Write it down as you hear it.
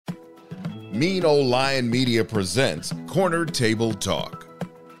Mean Old Lion Media presents Corner Table Talk.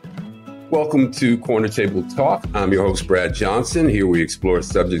 Welcome to Corner Table Talk. I'm your host, Brad Johnson. Here we explore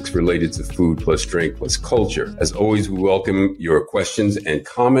subjects related to food plus drink plus culture. As always, we welcome your questions and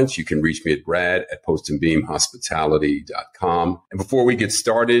comments. You can reach me at brad@postandbeamhospitality.com. And before we get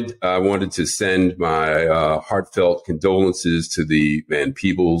started, I wanted to send my heartfelt condolences to the Van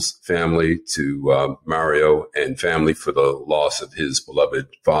Peebles family, to Mario and family for the loss of his beloved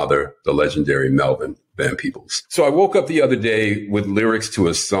father, the legendary Melvin Van Peebles. So I woke up the other day with lyrics to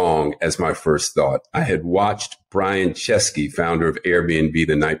a song as my first thought. I had watched Brian Chesky, founder of Airbnb,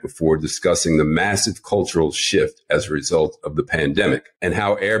 the night before, discussing the massive cultural shift as a result of the pandemic and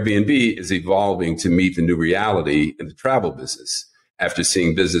how Airbnb is evolving to meet the new reality in the travel business after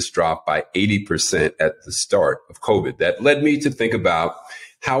seeing business drop by 80% at the start of COVID. That led me to think about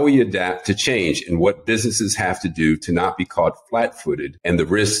how we adapt to change and what businesses have to do to not be caught flat-footed and the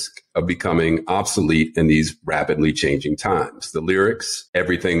risk of becoming obsolete in these rapidly changing times. The lyrics,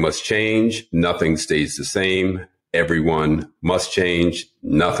 everything must change, nothing stays the same. Everyone must change,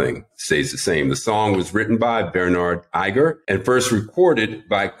 nothing stays the same. The song was written by Bernard Iger and first recorded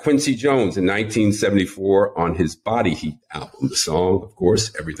by Quincy Jones in 1974 on his Body Heat album. The song, of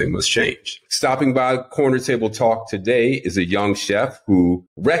course, Everything Must Change. Stopping by Corner Table Talk today is a young chef who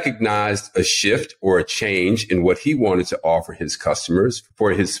recognized a shift or a change in what he wanted to offer his customers.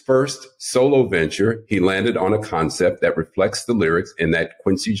 For his first solo venture, he landed on a concept that reflects the lyrics in that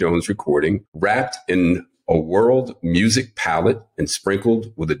Quincy Jones recording, wrapped in a world music palette and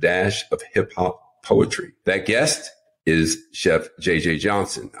sprinkled with a dash of hip hop poetry. That guest is Chef JJ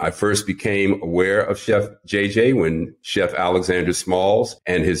Johnson. I first became aware of Chef JJ when Chef Alexander Smalls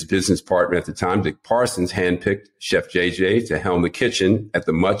and his business partner at the time, Dick Parsons, handpicked Chef JJ to helm the kitchen at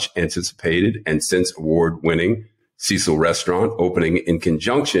the much anticipated and since award-winning Cecil Restaurant, opening in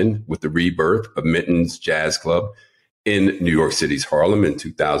conjunction with the rebirth of Minton's Jazz Club in New York City's Harlem in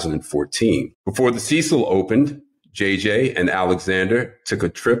 2014. Before the Cecil opened, JJ and Alexander took a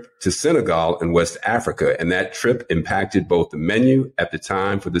trip to Senegal in West Africa, and that trip impacted both the menu at the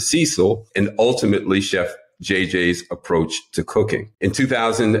time for the Cecil and ultimately Chef JJ's approach to cooking. In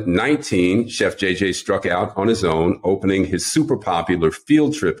 2019, Chef JJ struck out on his own, opening his super popular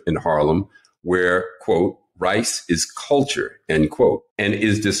field trip in Harlem, where, quote, rice is culture, end quote, and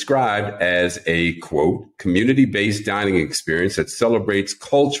is described as a, quote, community-based dining experience that celebrates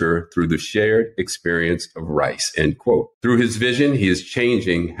culture through the shared experience of rice, end quote. Through his vision, he is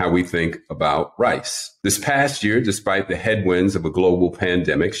changing how we think about rice. This past year, despite the headwinds of a global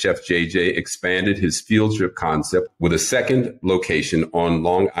pandemic, Chef JJ expanded his field trip concept with a second location on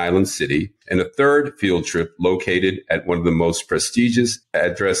Long Island City and a third field trip located at one of the most prestigious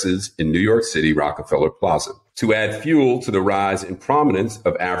addresses in New York City, Rockefeller Plaza. To add fuel to the rise in prominence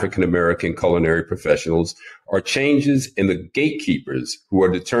of African-American culinary professionals are changes in the gatekeepers who are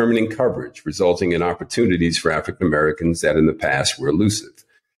determining coverage, resulting in opportunities for African-Americans that in the past were elusive.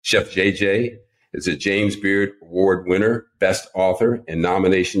 Chef JJ is a James Beard Award winner, best author, and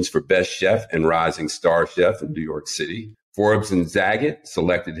nominations for Best Chef and Rising Star Chef in New York City. Forbes and Zagat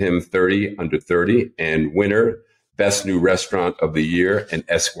selected him 30 under 30 and winner, Best New Restaurant of the Year in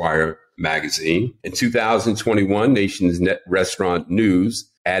Esquire magazine. In 2021, Nation's Net Restaurant News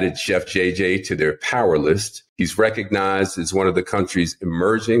added Chef JJ to their power list. He's recognized as one of the country's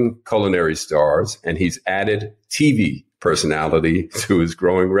emerging culinary stars, and he's added TV personality to his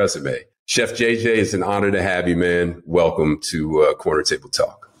growing resume. Chef JJ, it's an honor to have you, man. Welcome to Corner Table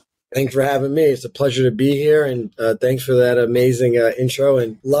Talk. Thanks for having me. It's a pleasure to be here, and thanks for that amazing intro.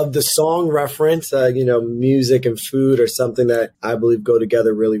 And love the song reference. Music and food are something that I believe go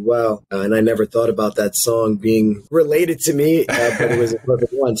together really well. And I never thought about that song being related to me, but it was a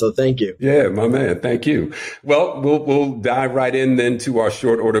perfect one. So thank you. Yeah, my man. Thank you. Well, we'll dive right in then to our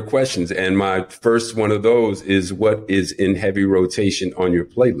short order questions. And my first one of those is, what is in heavy rotation on your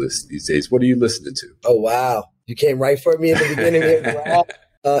playlist these days? What are you listening to? Oh, wow. You came right for me in the beginning here.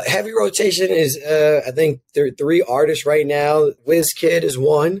 Heavy rotation is, I think there are three artists right now. WizKid is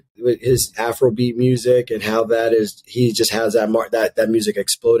one, with his Afrobeat music and how that is, he just has that music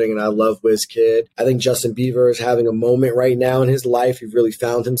exploding, and I love WizKid. I think Justin Bieber is having a moment right now in his life. He really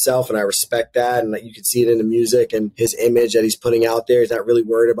found himself, and I respect that, and you can see it in the music and his image that he's putting out there. He's not really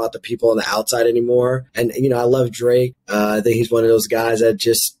worried about the people on the outside anymore. And, I love Drake. I think he's one of those guys that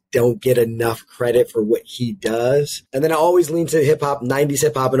just don't get enough credit for what he does. And then I always lean to hip hop, 90s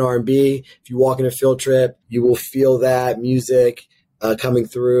hip hop and R&B. If you walk in a field trip, you will feel that music coming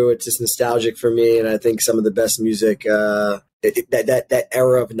through. It's just nostalgic for me. And I think some of the best music, that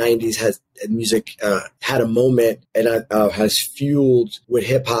era of 90s has music had a moment and has fueled what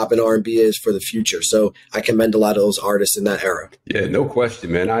hip hop and R&B is for the future. So I commend a lot of those artists in that era. Yeah, no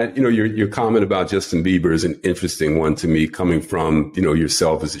question, man. Your comment about Justin Bieber is an interesting one to me, coming from,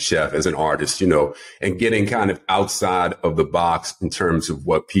 yourself as a chef, as an artist, and getting kind of outside of the box in terms of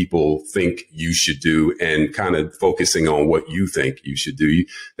what people think you should do and kind of focusing on what you think you should do.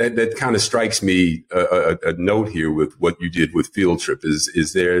 That kind of strikes me a note here with what you did with Field Trip.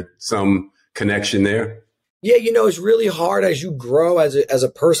 Is there some connection there? Yeah, it's really hard as you grow as a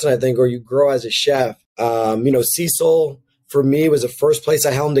person, I think, or you grow as a chef. Cecil, for me, was the first place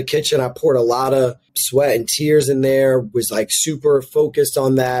I helmed the kitchen. I poured a lot of sweat and tears in there, was like super focused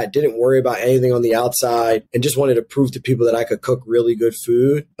on that, didn't worry about anything on the outside, and just wanted to prove to people that I could cook really good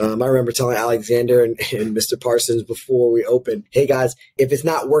food. I remember telling Alexander and Mr. Parsons before we opened, hey guys, if it's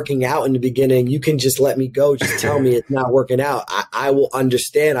not working out in the beginning, you can just let me go. Just tell me it's not working out. I will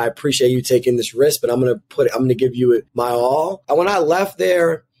understand. I appreciate you taking this risk, but I'm going to give you my all. And when I left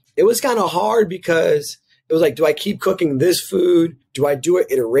there, it was kind of hard because it was like, do I keep cooking this food? Do I do an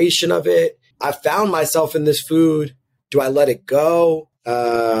iteration of it? I found myself in this food. Do I let it go?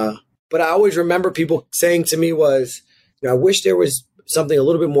 But I always remember people saying to me was, I wish there was something a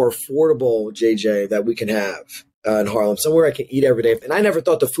little bit more affordable, JJ, that we can have in Harlem, somewhere I can eat every day. And I never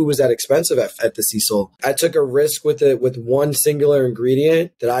thought the food was that expensive at the Cecil. I took a risk with one singular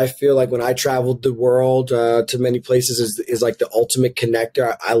ingredient that I feel like when I traveled the world to many places is like the ultimate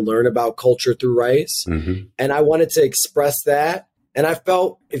connector. I learn about culture through rice. Mm-hmm. And I wanted to express that. And I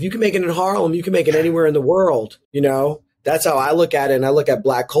felt if you can make it in Harlem, you can make it anywhere in the world. That's how I look at it. And I look at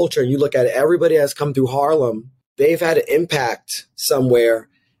Black culture and you look at it, everybody that's come through Harlem, they've had an impact somewhere.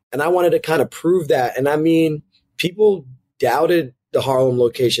 And I wanted to kind of prove that. And I mean, people doubted the Harlem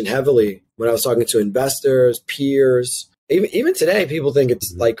location heavily when I was talking to investors, peers. Even today, people think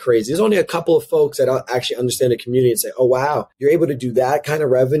it's like crazy. There's only a couple of folks that actually understand the community and say, oh, wow, you're able to do that kind of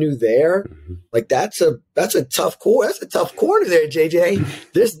revenue there. Mm-hmm. Like that's a tough corner. That's a tough corner there,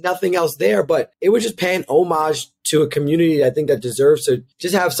 JJ. There's nothing else there, but it was just paying homage to a community I think that deserves to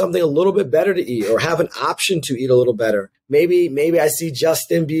just have something a little bit better to eat or have an option to eat a little better. Maybe I see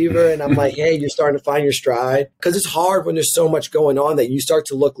Justin Bieber and I'm like, hey, you're starting to find your stride. Because it's hard when there's so much going on that you start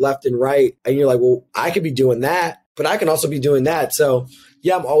to look left and right and you're like, well, I could be doing that, but I can also be doing that. So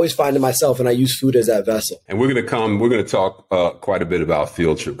yeah, I'm always finding myself and I use food as that vessel. And we're going to talk quite a bit about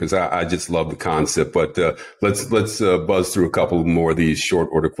Field Trip because I just love the concept. But let's buzz through a couple more of these short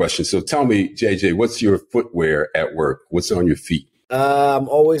order questions. So tell me, JJ, what's your footwear at work? What's on your feet? I'm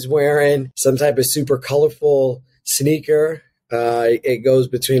always wearing some type of super colorful sneaker. It goes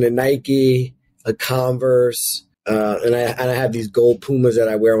between a Nike, a Converse, and I have these gold Pumas that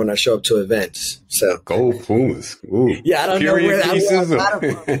I wear when I show up to events. So gold Pumas. Ooh. Yeah, I don't know where I got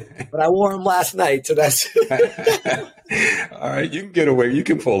them from, but I wore them last night. So that's all right. You can get away. You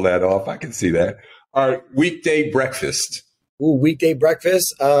can pull that off. I can see that. All right. Weekday breakfast. Ooh, weekday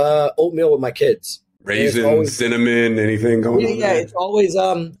breakfast. Oatmeal with my kids. Raisins, cinnamon, anything going on? Yeah, it's always,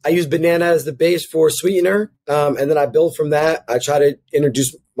 I use banana as the base for sweetener. And then I build from that. I try to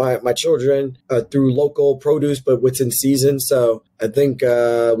introduce my children through local produce, but what's in season. So I think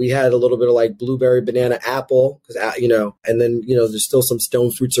we had a little bit of like blueberry, banana, apple, and then, there's still some stone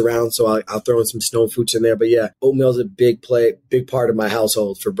fruits around. So I'll throw in some stone fruits in there. But yeah, oatmeal is a big part of my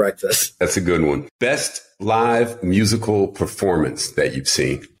household for breakfast. That's a good one. Best live musical performance that you've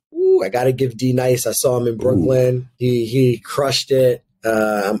seen? I got to give D Nice. I saw him in Brooklyn. He crushed it.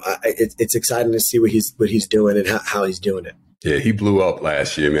 It's exciting to see what he's doing and how he's doing it. Yeah, he blew up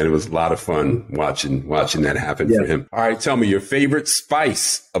last year, man. It was a lot of fun watching that happen for him. All right, tell me your favorite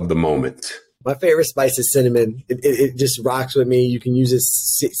spice of the moment. My favorite spice is cinnamon. It just rocks with me. You can use it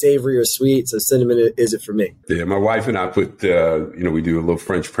savory or sweet. So cinnamon is it for me. Yeah, my wife and I put, we do a little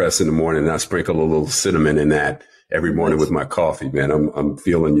French press in the morning and I sprinkle a little cinnamon in that every morning with my coffee, man. I'm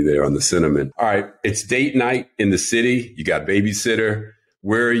feeling you there on the cinnamon. All right. It's date night in the city. You got babysitter.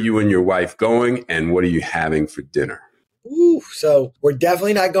 Where are you and your wife going? And what are you having for dinner? Ooh, so we're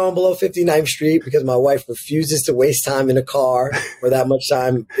definitely not going below 59th Street because my wife refuses to waste time in a car or that much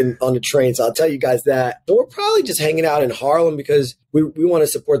time on the train. So I'll tell you guys that. But we're probably just hanging out in Harlem because we want to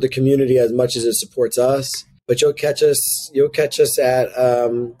support the community as much as it supports us. But you'll catch us at,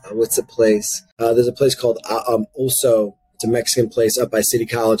 what's the place? There's a place called Oso. It's a Mexican place up by City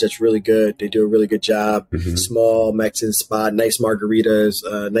College that's really good. They do a really good job. Mm-hmm. Small Mexican spot, nice margaritas,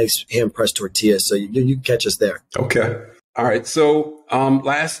 nice hand-pressed tortillas. So you can catch us there. Okay. All right. So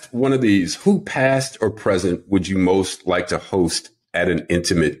last one of these, who past or present would you most like to host at an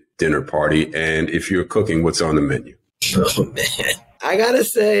intimate dinner party? And if you're cooking, what's on the menu? Oh, man. I gotta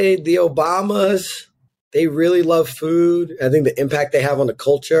say the Obamas, they really love food. I think the impact they have on the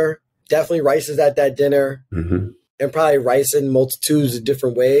culture, definitely rice is at that dinner, and probably rice in multitudes of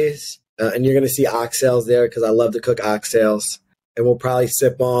different ways. And you're going to see oxtails there because I love to cook oxtails. And we'll probably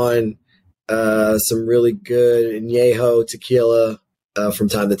sip on some really good añejo tequila from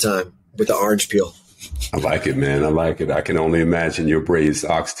time to time with the orange peel. I like it, man. I like it. I can only imagine your braised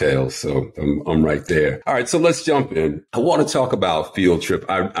oxtails. So I'm right there. All right. So let's jump in. I want to talk about Field Trip.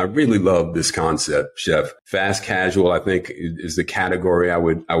 I really love this concept, Chef. Fast casual, I think, is the category I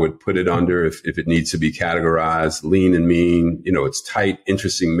would put it under if it needs to be categorized. Lean and mean, it's tight,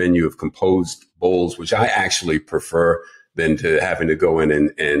 interesting menu of composed bowls, which I actually prefer than to having to go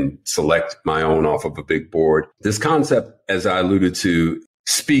in and select my own off of a big board. This concept, as I alluded to,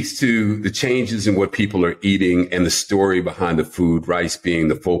 speaks to the changes in what people are eating and the story behind the food, rice being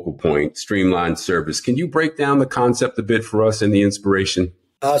the focal point, streamlined service. Can you break down the concept a bit for us and the inspiration?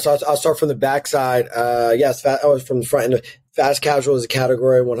 So I'll start from the backside. Yes, from the front end. Fast casual is a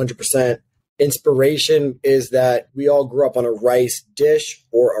category, 100%. Inspiration is that we all grew up on a rice dish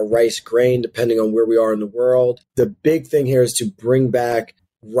or a rice grain, depending on where we are in the world. The big thing here is to bring back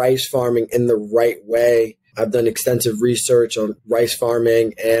rice farming in the right way. I've done extensive research on rice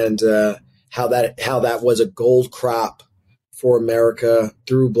farming and how that was a gold crop for America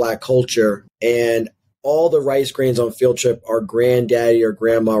through Black culture. And all the rice grains on Field Trip are granddaddy or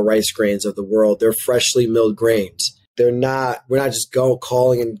grandma rice grains of the world. They're freshly milled grains. We're not just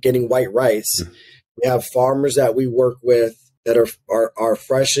calling and getting white rice. We have farmers that we work with that are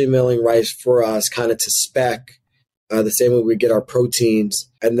freshly milling rice for us, kind of to spec. The same way we get our proteins,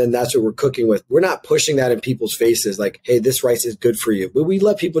 and then that's what we're cooking with. We're not pushing that in people's faces like, hey, this rice is good for you. But we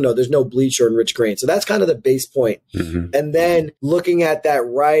let people know there's no bleach or enriched grain. So that's kind of the base point. And then looking at that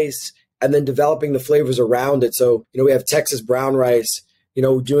rice and then developing the flavors around it. So, we have Texas brown rice,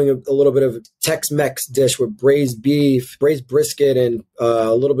 doing a little bit of Tex-Mex dish with braised beef, braised brisket, and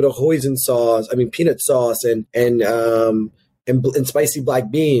a little bit of hoisin sauce, peanut sauce and spicy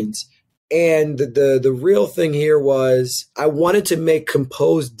black beans. And the real thing here was I wanted to make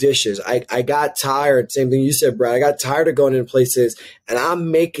composed dishes. I got tired, same thing you said, Brad. I got tired of going into places and I'm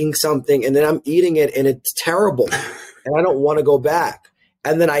making something and then I'm eating it and it's terrible and I don't want to go back.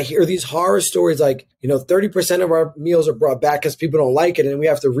 And then I hear these horror stories like, 30% of our meals are brought back because people don't like it and we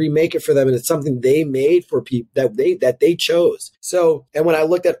have to remake it for them. And it's something they made for people that they chose. So, and when I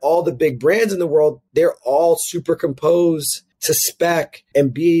looked at all the big brands in the world, they're all super composed to spec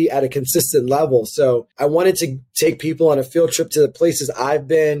and be at a consistent level. So I wanted to take people on a field trip to the places I've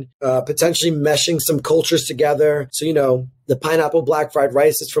been, potentially meshing some cultures together. So, the pineapple black fried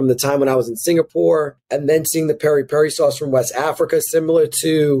rice is from the time when I was in Singapore, and then seeing the peri peri sauce from West Africa, similar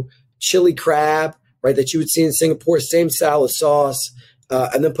to chili crab, right, that you would see in Singapore, same style of sauce,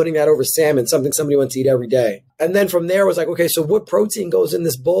 and then putting that over salmon, something somebody wants to eat every day. And then from there, I was like, okay, so what protein goes in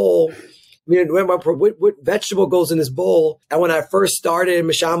this bowl? What vegetable goes in this bowl? And when I first started,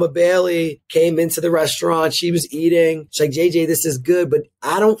 Mashama Bailey came into the restaurant. She was eating. She's like, JJ, this is good, but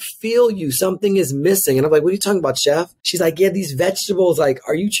I don't feel you. Something is missing. And I'm like, what are you talking about, chef? She's like, yeah, these vegetables, like,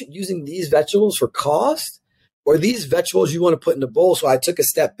 are you using these vegetables for cost? Or these vegetables you want to put in the bowl? So I took a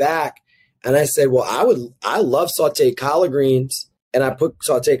step back and I said, well, I love sauteed collard greens. And I put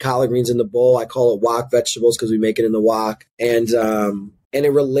sauteed collard greens in the bowl. I call it wok vegetables because we make it in the wok. And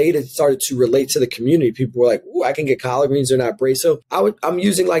it started to relate to the community. People were like, "Ooh, I can get collard greens; they're not braised." So I'm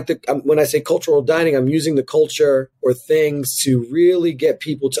using when I say cultural dining, I'm using the culture or things to really get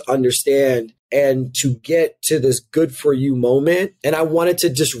people to understand and to get to this good for you moment. And I wanted to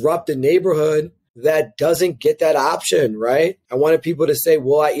disrupt a neighborhood that doesn't get that option, right? I wanted people to say,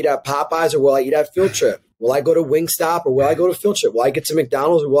 "Will I eat at Popeyes or will I eat at Field Trip? Will I go to Wingstop or will I go to Field Trip? Will I get to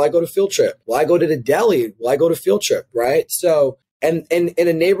McDonald's or will I go to Field Trip? Will I go to the deli? Will I go to Field Trip?" Right? So. And in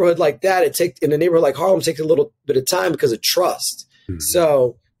a neighborhood like that, in a neighborhood like Harlem, it takes a little bit of time because of trust.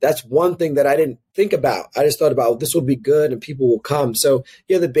 So that's one thing that I didn't think about. I just thought about this will be good and people will come. So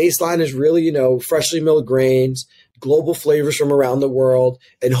yeah, the baseline is really, freshly milled grains, global flavors from around the world,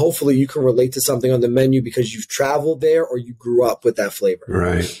 and hopefully you can relate to something on the menu because you've traveled there or you grew up with that flavor.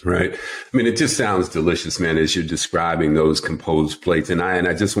 Right. It just sounds delicious, man, as you're describing those composed plates. And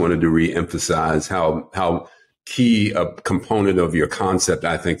I just wanted to reemphasize how key a component of your concept,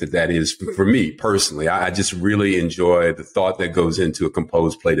 I think that is for me personally. I just really enjoy the thought that goes into a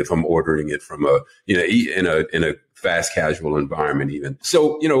composed plate if I'm ordering it from in a fast casual environment even.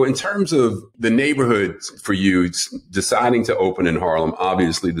 So, in terms of the neighborhood for you, deciding to open in Harlem,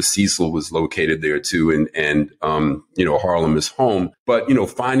 obviously the Cecil was located there too. And Harlem is home, but,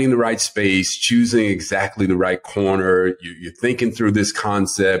 finding the right space, choosing exactly the right corner, you're thinking through this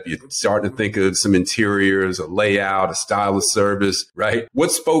concept, you're starting to think of some interiors, a layout, a style of service, right?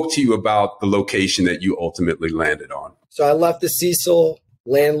 What spoke to you about the location that you ultimately landed on? So I left the Cecil.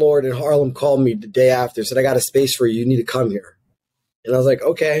 Landlord in Harlem called me the day after, said, I got a space for you. You need to come here. And I was like,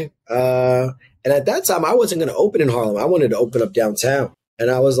 okay. And at that time, I wasn't going to open in Harlem. I wanted to open up downtown. And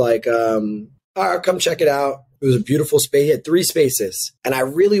I was like, all right, come check it out. It was a beautiful space. He had 3 spaces. And I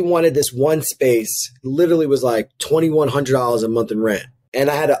really wanted this one space. Literally was like $2,100 a month in rent. And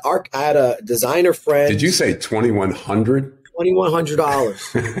I had a designer friend. Did you say $2,100?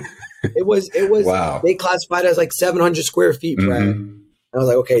 $2,100. It was wow. They classified it as like 700 square feet, Brad. Mm-hmm. I was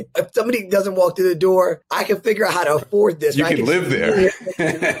like, okay, if somebody doesn't walk through the door, I can figure out how to afford this. You can live there.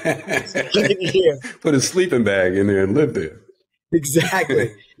 Put a sleeping bag in there and live there.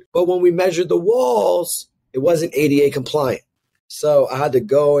 Exactly. But when we measured the walls, it wasn't ADA compliant. So I had to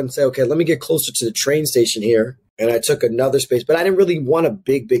go and say, okay, let me get closer to the train station here. And I took another space, but I didn't really want a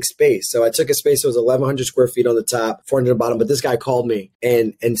big space. So I took a space that was 1,100 square feet on the top, 400 on the bottom. But this guy called me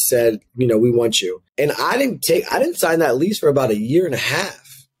and said, we want you. And I didn't sign that lease for about 1.5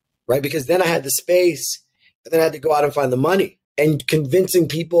 years, right? Because then I had the space, and then I had to go out and find the money. And convincing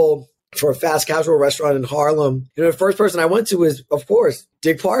people for a fast casual restaurant in Harlem, the first person I went to was, of course,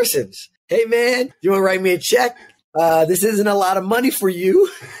 Dick Parsons. Hey, man, you want to write me a check? This isn't a lot of money for you.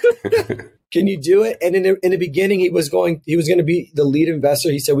 Can you do it? And in the beginning, he was going to be the lead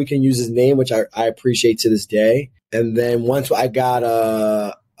investor. He said we can use his name, which I appreciate to this day. And then once I got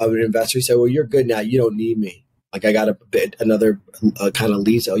an investor, he said, well, you're good now. You don't need me. Like I got another kind of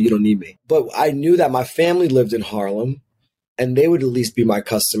lease. Oh, you don't need me. But I knew that my family lived in Harlem and they would at least be my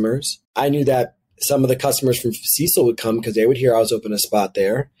customers. I knew that some of the customers from Cecil would come because they would hear I was opening a spot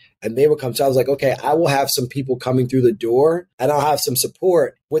there. And they would come. So I was like, okay, I will have some people coming through the door and I'll have some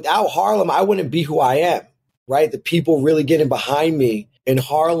support. Without Harlem, I wouldn't be who I am, right? The people really getting behind me in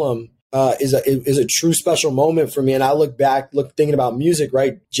Harlem is a true special moment for me. And I look back, thinking about music,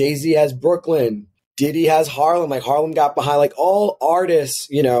 right? Jay-Z has Brooklyn. Diddy has Harlem. Like Harlem got behind, like all artists,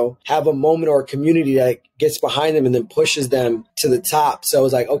 have a moment or a community that gets behind them and then pushes them to the top. So it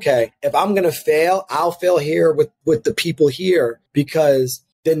was like, okay, if I'm going to fail, I'll fail here with the people here because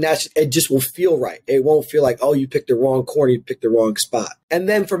then it just will feel right. It won't feel like, oh, you picked the wrong corner, you picked the wrong spot. And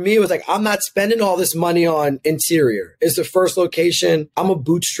then for me, it was like, I'm not spending all this money on interior. It's the first location. I'm a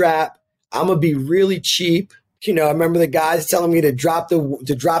bootstrap. I'm going to be really cheap. I remember the guys telling me to drop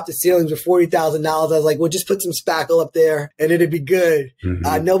the ceilings with $40,000. I was like, well, just put some spackle up there and it'd be good.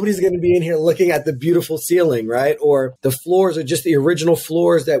 Mm-hmm. Nobody's going to be in here looking at the beautiful ceiling, right? Or the floors are just the original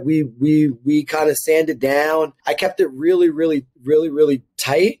floors that we kind of sanded down. I kept it really, really, really, really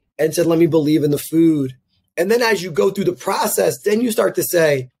tight and said, let me believe in the food. And then as you go through the process, then you start to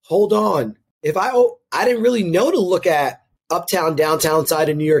say, hold on. I didn't really know to look at uptown, downtown side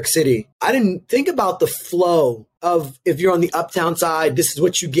of New York City. I didn't think about the flow of if you're on the uptown side, this is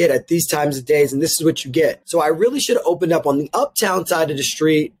what you get at these times of days, and this is what you get. So I really should have opened up on the uptown side of the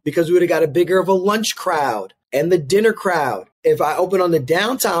street because we would have got a bigger of a lunch crowd and the dinner crowd. If I open on the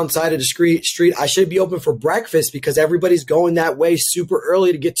downtown side of the street, I should be open for breakfast because everybody's going that way super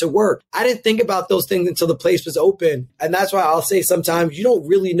early to get to work. I didn't think about those things until the place was open. And that's why I'll say sometimes you don't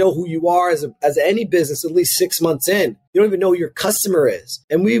really know who you are as any business, at least 6 months in. You don't even know who your customer is.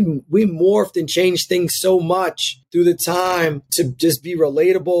 And we morphed and changed things so much through the time to just be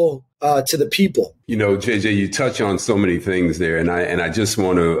relatable to the people. JJ, you touch on so many things there. And I just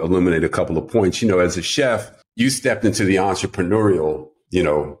want to illuminate a couple of points. As a chef, you stepped into the entrepreneurial,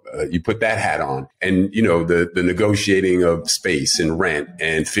 you put that hat on and, the negotiating of space and rent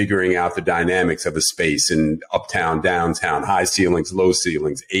and figuring out the dynamics of a space and uptown, downtown, high ceilings, low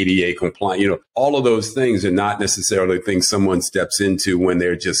ceilings, ADA compliant, all of those things are not necessarily things someone steps into when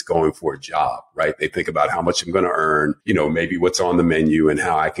they're just going for a job, right? They think about how much I'm going to earn, maybe what's on the menu and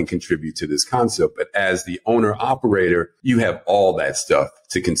how I can contribute to this concept. But as the owner operator, you have all that stuff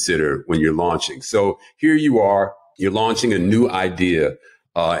to consider when you're launching. So here you are. You're launching a new idea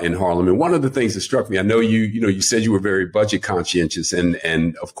in Harlem. And one of the things that struck me, I know you said you were very budget conscientious.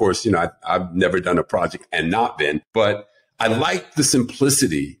 And of course, I've never done a project and not been, but I like the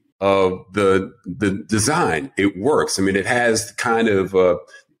simplicity of the design. It works. I mean, it has kind of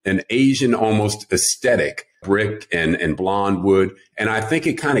an Asian almost aesthetic, brick and blonde wood. And I think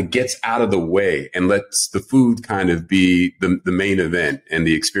it kind of gets out of the way and lets the food kind of be the main event and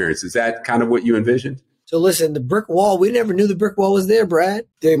the experience. Is that kind of what you envisioned? So listen, the brick wall, we never knew the brick wall was there, Brad.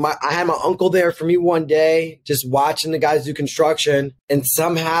 I had my uncle there for me one day, just watching the guys do construction, and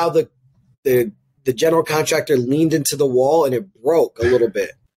somehow the general contractor leaned into the wall and it broke a little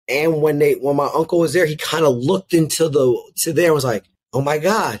bit. And when my uncle was there, he kind of looked into there and was like, oh my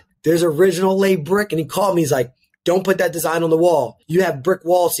God, there's original laid brick. And he called me, he's like, don't put that design on the wall. You have brick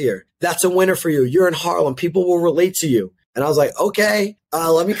walls here. That's a winner for you. You're in Harlem. People will relate to you. And I was like, okay,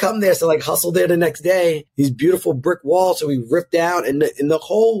 let me come there. So like hustled there the next day, these beautiful brick walls. So we ripped down and that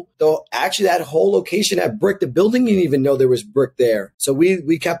whole location had brick. The building didn't even know there was brick there. So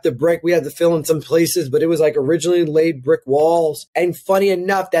we kept the brick. We had to fill in some places, but it was like originally laid brick walls. And funny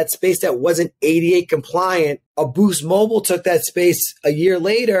enough, that space that wasn't ADA compliant, a Boost Mobile took that space a year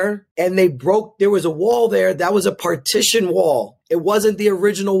later and there was a wall there. That was a partition wall. It wasn't the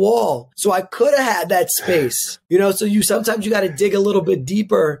original wall. So I could have had that space, so sometimes you got to dig a little bit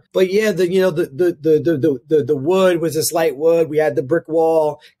deeper. But yeah, the wood was this light wood. We had the brick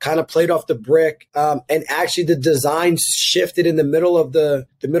wall kind of played off the brick. And actually the design shifted in the middle of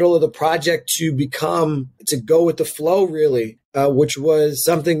the project to go with the flow really, which was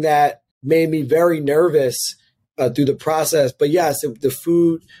something that made me very nervous through the process. But yes, the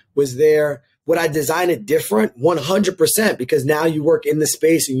food was there. Would I design it different? 100%, because now you work in the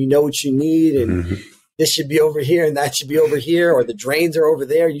space and you know what you need, and this should be over here and that should be over here, or the drains are over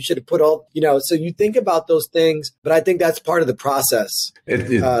there. You should have put all, so you think about those things, but I think that's part of the process.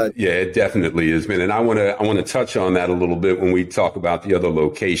 It definitely is, man. And I want to touch on that a little bit when we talk about the other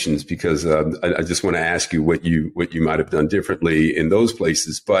locations, because I just want to ask you what you might have done differently in those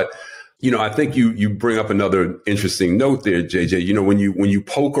places. But I think you bring up another interesting note there, JJ. When you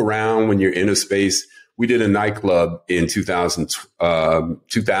poke around, when you're in a space, we did a nightclub in 2000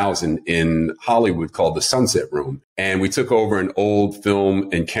 in Hollywood called the Sunset Room. And we took over an old film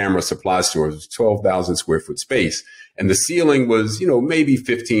and camera supply store. It was 12,000 square foot space. And the ceiling was, maybe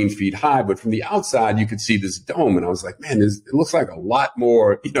 15 feet high, but from the outside, you could see this dome. And I was like, man, it looks like a lot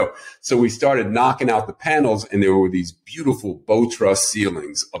more, So we started knocking out the panels, and there were these beautiful bow truss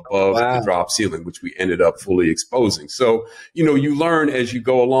ceilings above the drop ceiling, which we ended up fully exposing. So, you learn as you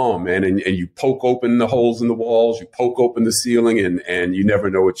go along, man, and you poke open the holes in the walls, you poke open the ceiling, and you never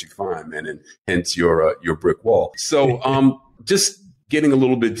know what you find, man, and hence your brick wall. So, just getting a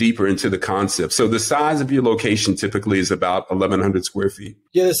little bit deeper into the concept. So the size of your location typically is about 1,100 square feet.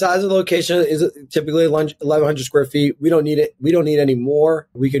 Yeah, the size of the location is typically 1,100 square feet. We don't need it. We don't need any more.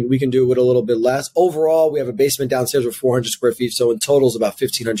 We can do it with a little bit less. Overall, we have a basement downstairs with 400 square feet. So in total is about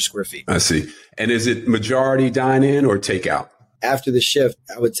 1,500 square feet. I see. And is it majority dine-in or takeout? After the shift,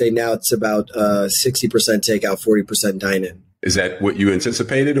 I would say now it's about 60% takeout, 40% dine-in. Is that what you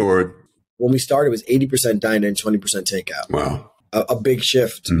anticipated, or? When we started, it was 80% dine-in, 20% takeout. Wow. A big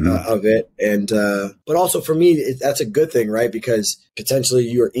shift of it. And, but also for me, that's a good thing, right? Because potentially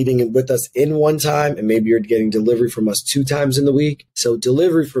you're eating it with us in one time, and maybe you're getting delivery from us 2 times in the week. So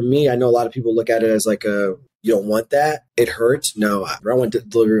delivery for me, I know a lot of people look at it as like you don't want that. It hurts. No, I want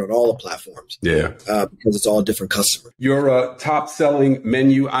delivery on all the platforms. Yeah. Because it's all a different customer. Your top selling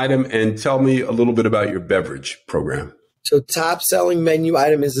menu item, and tell me a little bit about your beverage program. So top selling menu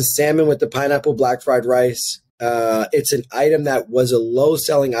item is the salmon with the pineapple black fried rice. It's an item that was a low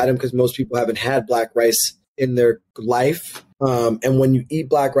selling item because most people haven't had black rice in their life. And when you eat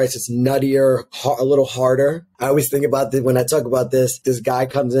black rice, it's nuttier, a little harder. I always think about this when I talk about this. This guy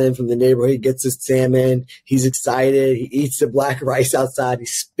comes in from the neighborhood, he gets his salmon. He's excited. He eats the black rice outside. He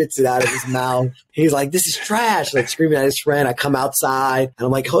spits it out of his mouth. He's like, this is trash, like screaming at his friend. I come outside and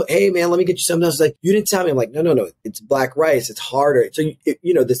I'm like, hey, man, let me get you something else. He's like, you didn't tell me. I'm like, no. It's black rice. It's harder. So,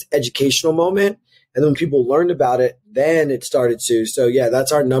 this educational moment. And then when people learned about it, then it started to. So yeah,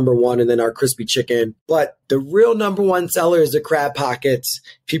 that's our number one. And then our crispy chicken. But the real number one seller is the crab pockets.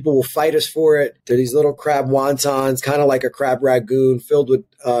 People will fight us for it. They're these little crab wontons, kind of like a crab ragoon filled with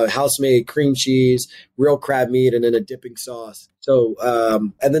house-made cream cheese, real crab meat, and then a dipping sauce. So,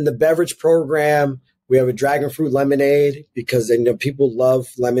 and then the beverage program, we have a dragon fruit lemonade because people love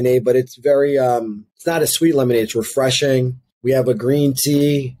lemonade, but it's very, it's not a sweet lemonade. It's refreshing. We have a green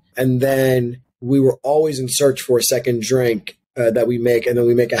tea, and then we were always in search for a second drink that we make, and then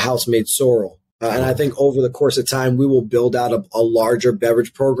we make a house-made sorrel. And I think over the course of time, we will build out a larger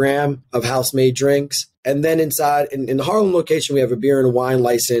beverage program of house-made drinks. And then inside, in the Harlem location, we have a beer and a wine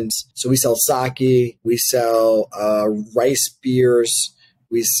license. So we sell sake, we sell rice beers,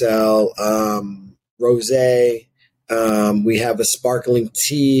 we sell rosé. We have a sparkling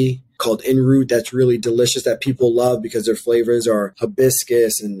tea called En Route that's really delicious that people love because their flavors are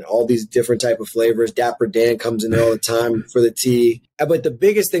hibiscus and all these different type of flavors. Dapper Dan comes in there all the time for the tea. But the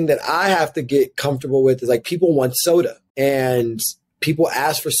biggest thing that I have to get comfortable with is like people want soda and people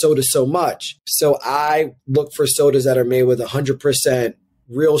ask for soda so much. So I look for sodas that are made with 100%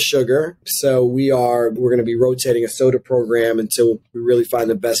 real sugar. So we're going to be rotating a soda program until we really find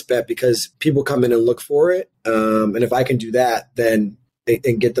the best bet because people come in and look for it. And if I can do that, then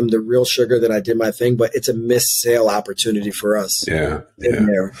and get them the real sugar, then I did my thing. But it's a missed sale opportunity for us. Yeah.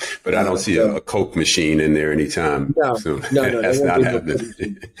 There. But I don't see a Coke machine in there anytime soon. No, that's not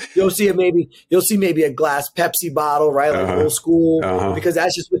happening. You'll see maybe a glass Pepsi bottle, right? Like old school, because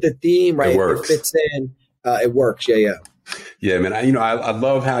that's just with the theme, right? It works. It fits in. It works. Yeah. Yeah, man. I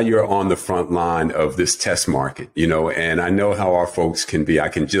love how you're on the front line of this test market, and I know how our folks can be. I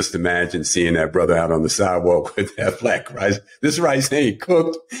can just imagine seeing that brother out on the sidewalk with that black rice. This rice ain't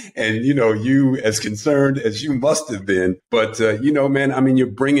cooked. And, you as concerned as you must have been. But, man, you're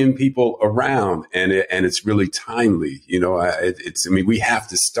bringing people around and it's really timely. We have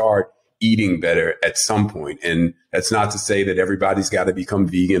to start eating better at some point. And that's not to say that everybody's got to become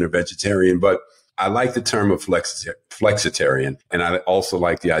vegan or vegetarian, but I like the term of flexitarian, and I also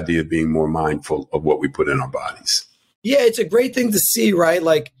like the idea of being more mindful of what we put in our bodies. Yeah, it's a great thing to see, right?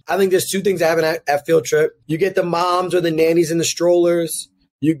 Like, I think there's two things happen at Field Trip. You get the moms or the nannies in the strollers.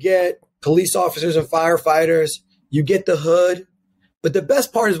 You get police officers and firefighters. You get the hood. But the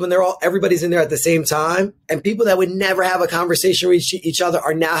best part is when everybody's in there at the same time, and people that would never have a conversation with each other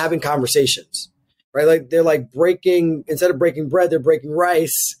are now having conversations. Right? Like they're like instead of breaking bread, they're breaking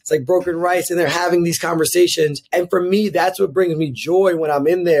rice. It's like broken rice and they're having these conversations. And for me, that's what brings me joy when I'm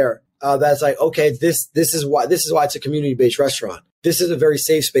in there. That's like, okay, this is why it's a community-based restaurant. This is a very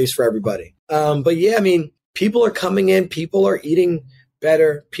safe space for everybody. But yeah, people are coming in, people are eating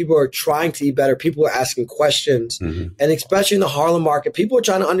better. People are trying to eat better. People are asking questions. Mm-hmm. And especially in the Harlem market, people are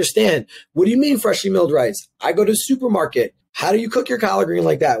trying to understand, what do you mean freshly milled rice? I go to the supermarket. How do you cook your collard green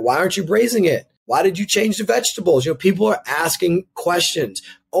like that? Why aren't you braising it? Why did you change the vegetables? People are asking questions.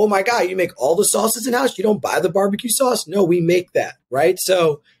 Oh my God, you make all the sauces in-house? You don't buy the barbecue sauce? No, we make that, right?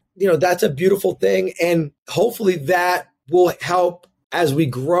 So, that's a beautiful thing. And hopefully that will help as we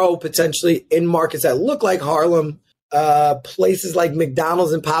grow potentially in markets that look like Harlem, places like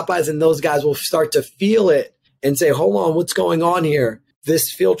McDonald's and Popeyes, and those guys will start to feel it and say, hold on, what's going on here?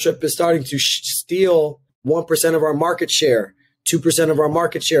 This Field Trip is starting to steal 1% of our market share. 2% of our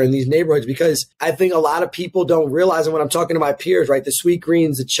market share in these neighborhoods, because I think a lot of people don't realize, and when I'm talking to my peers, right, the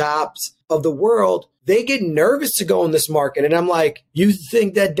Sweetgreens, the Chops of the world, they get nervous to go in this market. And I'm like, you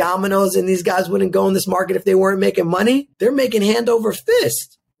think that Domino's and these guys wouldn't go in this market if they weren't making money? They're making hand over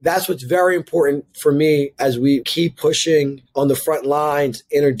fist. That's what's very important for me as we keep pushing on the front lines,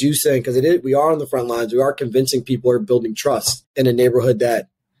 introducing, because we are on the front lines. We are convincing people, are building trust in a neighborhood that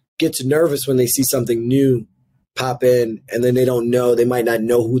gets nervous when they see something new pop in, and then they might not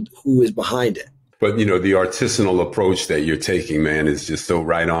know who is behind it. But, the artisanal approach that you're taking, man, is just so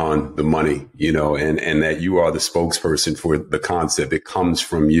right on the money, and that you are the spokesperson for the concept. It comes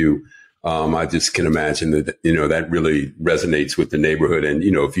from you. I just can imagine that, that really resonates with the neighborhood. And,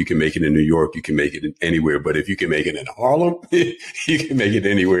 if you can make it in New York, you can make it anywhere. But if you can make it in Harlem, you can make it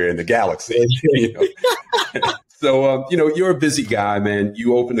anywhere in the galaxy. So, you're a busy guy, man.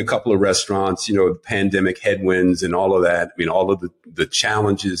 You opened a couple of restaurants, the pandemic headwinds and all of that. All of the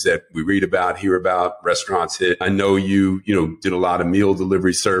challenges that we read about, hear about, restaurants hit. I know you did a lot of meal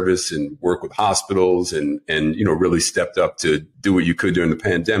delivery service and work with hospitals and really stepped up to do what you could during the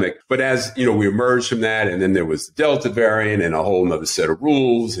pandemic. But as, we emerged from that, and then there was the Delta variant and a whole nother set of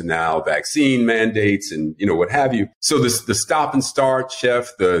rules, and now vaccine mandates and, what have you. So the stop and start,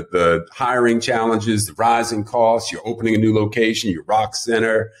 Chef, the hiring challenges, the rising costs, you're opening a new location, your rock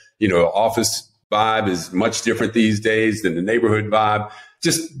center, office vibe is much different these days than the neighborhood vibe.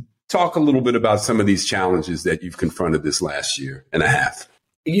 Just talk a little bit about some of these challenges that you've confronted this last year and a half.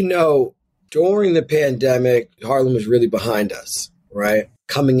 During the pandemic, Harlem was really behind us, right?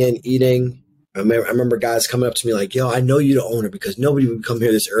 Coming in, eating. I remember guys coming up to me like, yo, I know you're the owner because nobody would come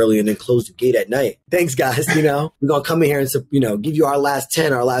here this early and then close the gate at night. Thanks, guys. We're going to come in here and, give you our last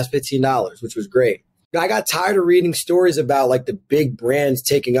 $10, our last $15, which was great. I got tired of reading stories about like the big brands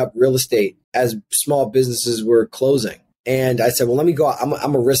taking up real estate as small businesses were closing. And I said, well, let me go.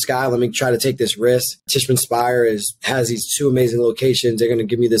 I'm a risk guy. Let me try to take this risk. Tishman Speyer has these 2 amazing locations. They're going to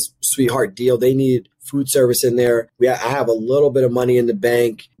give me this sweetheart deal. They need food service in there. I have a little bit of money in the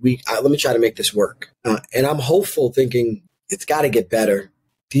bank. Let me try to make this work. And I'm hopeful, thinking it's got to get better.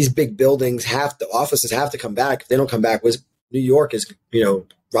 These big buildings offices have to come back. If they don't come back, New York is,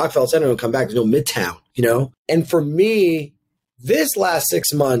 Rockefeller Center don't come back. There's no Midtown, you know? And for me, this last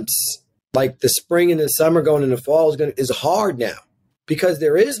 6 months, like the spring and the summer going into fall is hard now because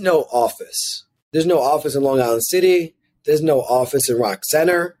there is no office. There's no office in Long Island City. There's no office in Rock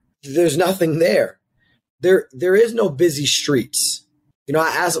Center. There's nothing there. There is no busy streets. You know, I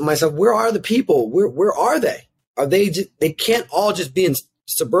ask myself, where are the people? Where are they? Are they can't all just be in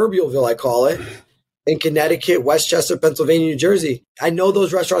Suburbialville, I call it, in Connecticut, Westchester, Pennsylvania, New Jersey. I know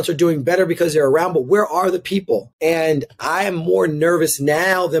those restaurants are doing better because they're around, but where are the people? And I am more nervous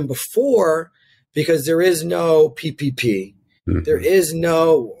now than before because there is no PPP. Mm-hmm. There is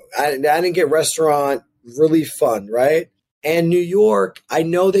no, I didn't get restaurant relief fund, right? And New York, I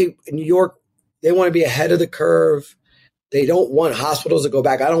know they want to be ahead of the curve. They don't want hospitals to go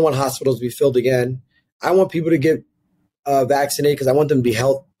back. I don't want hospitals to be filled again. I want people to get vaccinated because I want them to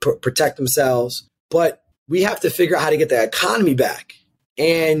be protect themselves. But we have to figure out how to get the economy back.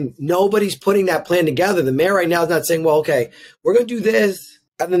 And nobody's putting that plan together. The mayor right now is not saying, well, okay, we're going to do this,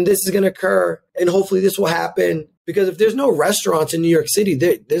 and then this is going to occur, and hopefully this will happen. Because if there's no restaurants in New York City,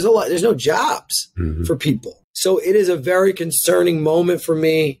 there's no jobs for people. So it is a very concerning moment for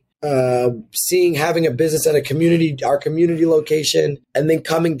me, having a business at our community location, and then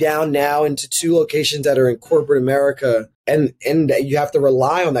coming down now into 2 locations that are in corporate America. And you have to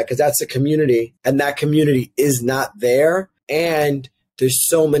rely on that because that's a community, and that community is not there. And there's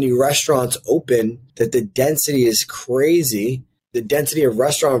so many restaurants open that the density is crazy, the density of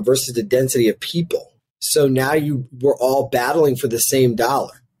restaurant versus the density of people. So now we're all battling for the same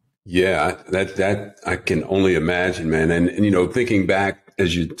dollar. Yeah, that I can only imagine, man. And you know, thinking back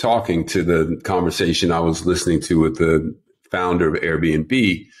as you're talking to the conversation I was listening to with the founder of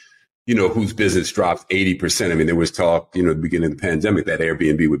Airbnb, you know, whose business dropped 80%. I mean, there was talk, you know, at the beginning of the pandemic that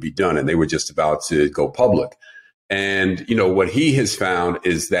Airbnb would be done, and they were just about to go public. And, you know, what he has found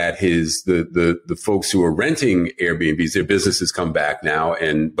is that the folks who are renting Airbnbs, their businesses come back now,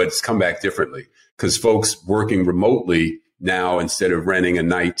 but it's come back differently because folks working remotely now, instead of renting a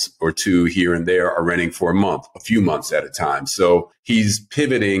night or 2 here and there, are renting for a few months at a time. So he's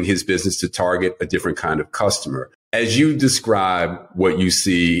pivoting his business to target a different kind of customer. As you describe what you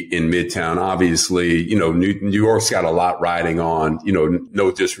see in Midtown, obviously, you know, New York's got a lot riding on, you know,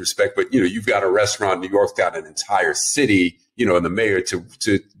 no disrespect, but, you know, you've got a restaurant, New York's got an entire city, you know, and the mayor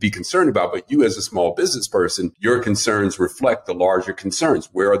to be concerned about. But you as a small business person, your concerns reflect the larger concerns.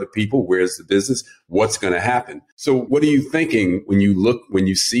 Where are the people? Where's the business? What's going to happen? So what are you thinking when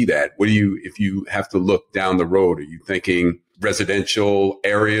you see that? If you have to look down the road, are you thinking residential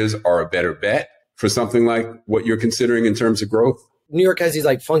areas are a better bet for something like what you're considering in terms of growth? New York has these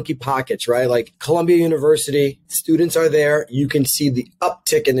like funky pockets, right? Like Columbia University, students are there. You can see the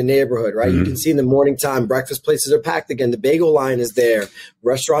uptick in the neighborhood, right? Mm-hmm. You can see in the morning time, breakfast places are packed again. The bagel line is there.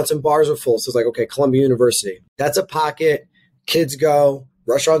 Restaurants and bars are full. So it's like, okay, Columbia University. That's a pocket. Kids go.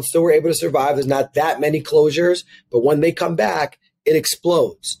 Restaurants still were able to survive. There's not that many closures, but when they come back, it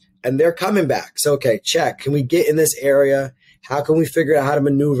explodes. And they're coming back. So, okay, check. Can we get in this area? How can we figure out how to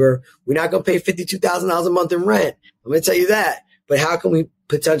maneuver? We're not going to pay $52,000 a month in rent. I'm going to tell you that. But how can we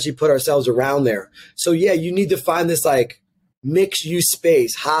potentially put ourselves around there? So, yeah, you need to find this like mixed use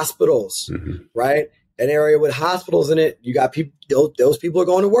space, hospitals, right? An area with hospitals in it. You got people, those people are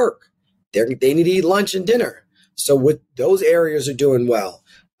going to work. They need to eat lunch and dinner. So with those areas are doing well.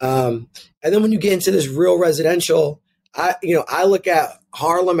 And then when you get into this real residential, I look at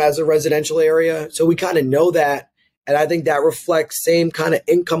Harlem as a residential area. So we kind of know that. And I think that reflects same kind of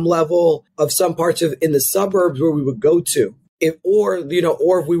income level of some parts in the suburbs where we would go to. If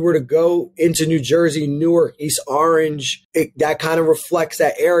we were to go into New Jersey, Newark, East Orange, that kind of reflects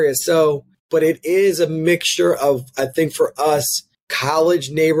that area. So, but it is a mixture of, I think for us,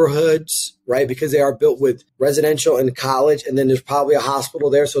 college neighborhoods, right? Because they are built with residential and college, and then there's probably a hospital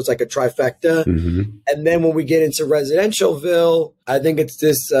there. So it's like a trifecta. Mm-hmm. And then when we get into Residentialville, I think it's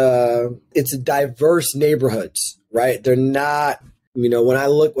it's diverse neighborhoods, right? They're not,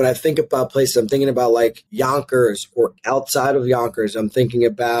 when I think about places, I'm thinking about like Yonkers or outside of Yonkers. I'm thinking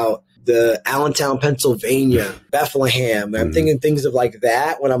about the Allentown, Pennsylvania, Bethlehem. I'm thinking things of like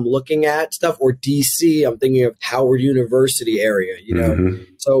that when I'm looking at stuff, or DC. I'm thinking of Howard University area,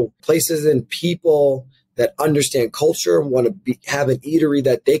 So places and people that understand culture and want to have an eatery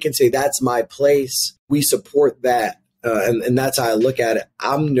that they can say, that's my place. We support that. And that's how I look at it.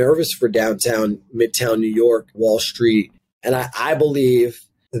 I'm nervous for downtown, Midtown New York, Wall Street. And I believe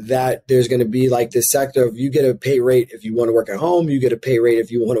that there's going to be like this sector of, you get a pay rate if you want to work at home, you get a pay rate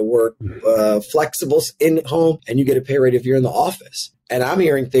if you want to work flexible in home, and you get a pay rate if you're in the office. And I'm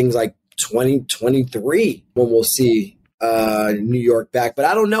hearing things like 2023 when we'll see New York back. But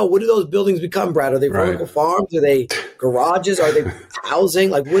I don't know. What do those buildings become, Brad? Are they vertical farms? Are they garages? Are they housing?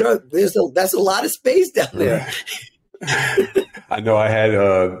 Like, that's a lot of space down there. I know I had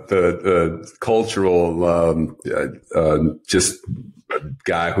the cultural just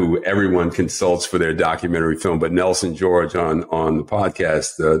guy who everyone consults for their documentary film, but Nelson George on the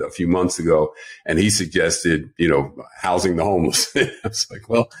podcast a few months ago, and he suggested, housing the homeless. I was like,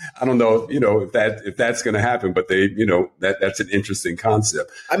 well, I don't know, if that's going to happen, but that's an interesting concept.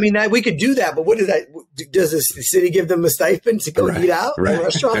 I mean, we could do that, but what is that? Does the city give them a stipend to go eat out in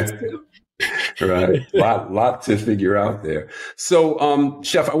restaurants too? Right. lot to figure out there. So,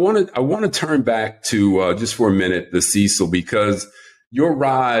 Chef, I want to turn back to, just for a minute, the Cecil, because your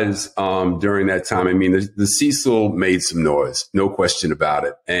rise, during that time, I mean, the Cecil made some noise, no question about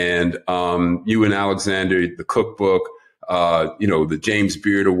it. And, you and Alexander, the cookbook, the James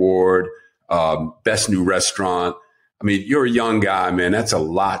Beard Award, Best New Restaurant. I mean, you're a young guy, man. That's a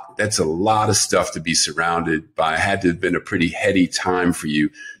lot of stuff to be surrounded by. It had to have been a pretty heady time for you.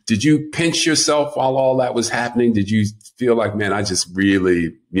 Did you pinch yourself while all that was happening? Did you feel like, man, I just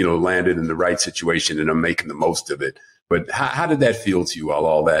really, landed in the right situation and I'm making the most of it? But how did that feel to you while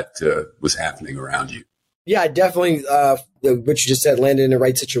all that was happening around you? Yeah, I definitely, what you just said, landed in the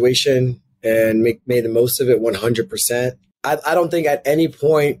right situation and made the most of it 100%. I don't think at any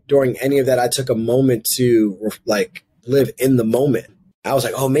point during any of that, I took a moment to live in the moment. I was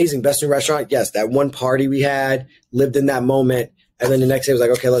like, oh, amazing. Best New Restaurant. Yes. That one party we had, lived in that moment. And then the next day I was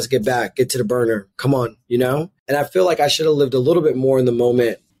like, okay, let's get to the burner. Come on, And I feel like I should have lived a little bit more in the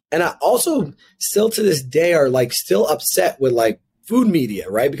moment. And I also still to this day are still upset with food media,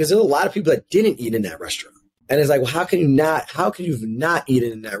 right? Because there's a lot of people that didn't eat in that restaurant. And it's like, well, how can you not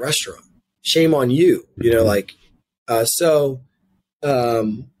eaten in that restaurant? Shame on you,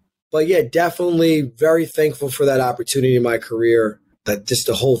 but yeah, definitely very thankful for that opportunity in my career, that just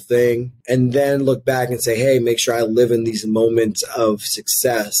the whole thing. And then look back and say, hey, make sure I live in these moments of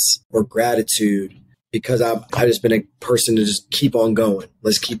success or gratitude, because I've just been a person to just keep on going.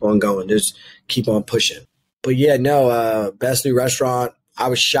 Let's keep on going. Just keep on pushing. But yeah, no, Best New Restaurant. I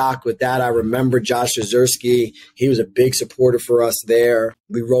was shocked with that. I remember Josh Ozersky. He was a big supporter for us there.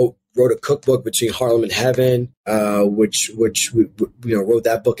 We wrote a cookbook, Between Harlem and Heaven, which we wrote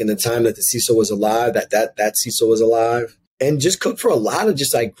that book in the time that the Cecil was alive, that Cecil was alive. And just cooked for a lot of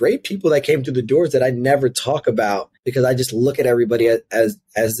just great people that came through the doors that I never talk about, because I just look at everybody as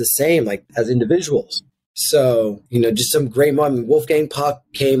the same, as individuals. So, just some great moments. Wolfgang Puck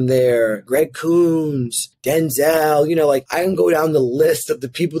came there, Greg Coons, Denzel, I can go down the list of the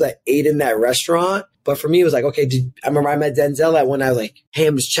people that ate in that restaurant. But for me, it was like, okay, I remember I met Denzel at one. I was like, hey,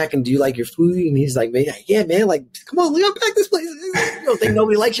 I'm just checking. Do you like your food? And he's like, man, yeah, man. Come on, look, unpack this place. You don't think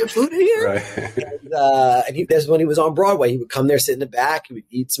nobody likes your food in here? Right. And that's when he was on Broadway. He would come there, sit in the back. He would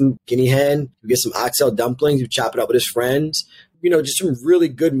eat some guinea hen. He would get some oxtail dumplings. He would chop it up with his friends. Just some really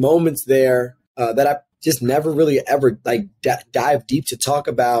good moments there that I just never really ever dive deep to talk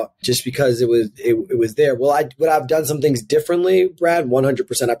about, just because it was there. Well, would I've done some things differently, Brad?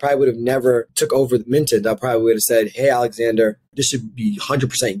 100%. I probably would have never took over the Minted. I probably would have said, hey, Alexander, this should be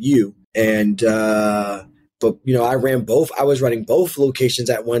 100% you. And, but I ran both. I was running both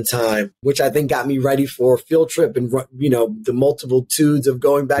locations at one time, which I think got me ready for a field trip and, the multitudes of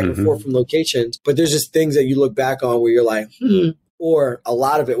going back and forth from locations. But there's just things that you look back on where you're like, Or a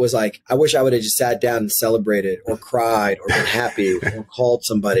lot of it was I wish I would have just sat down and celebrated or cried or been happy or called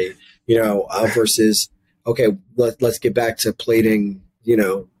somebody, versus, okay, let's get back to plating,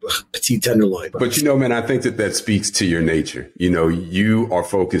 petite tenderloin. But, man, I think that speaks to your nature. You are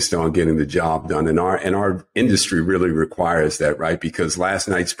focused on getting the job done, and our industry really requires that, right? Because last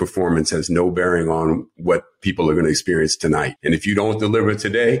night's performance has no bearing on what people are going to experience tonight. And if you don't deliver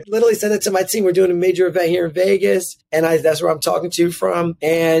today, literally said that to my team. We're doing a major event here in Vegas, and that's where I'm talking to you from.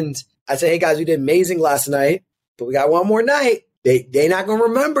 And I say, hey guys, we did amazing last night, but we got one more night. They not going to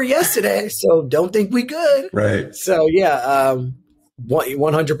remember yesterday, so don't think we good. Right. So yeah,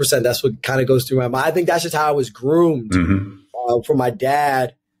 100%. That's what kind of goes through my mind. I think that's just how I was groomed from my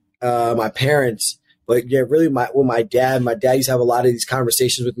dad, my parents. But yeah, really, my dad used to have a lot of these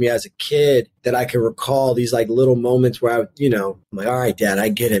conversations with me as a kid that I can recall, these little moments where I'm like, all right, Dad, I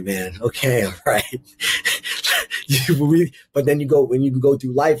get it, man. Okay, all right. But then when you go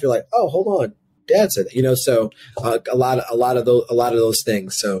through life, you're like, oh, hold on. Dad said that, so a lot of those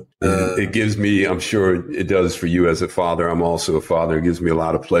things. So it gives me, I'm sure it does for you as a father. I'm also a father. It gives me a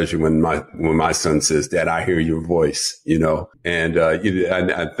lot of pleasure when my son says, Dad, I hear your voice, and I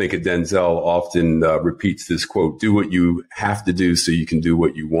think Denzel often repeats this quote, do what you have to do so you can do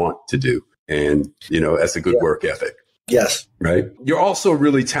what you want to do. And, that's a good work ethic. Yes. Right. You're also a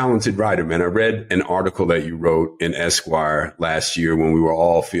really talented writer, man. I read an article that you wrote in Esquire last year when we were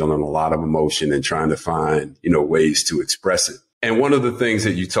all feeling a lot of emotion and trying to find, ways to express it. And one of the things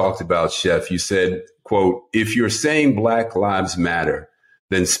that you talked about, Chef, you said, quote, if you're saying Black Lives Matter,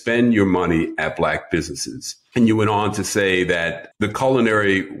 then spend your money at Black businesses. And you went on to say that the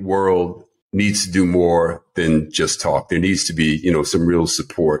culinary world needs to do more than just talk. There needs to be, some real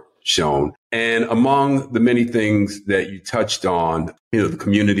support shown. And among the many things that you touched on, the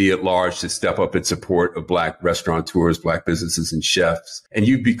community at large to step up in support of Black restaurateurs, Black businesses and chefs. And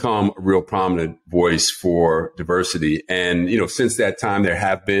you've become a real prominent voice for diversity. And, since that time, there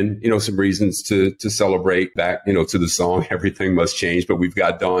have been, some reasons to celebrate back, to the song, Everything Must Change. But we've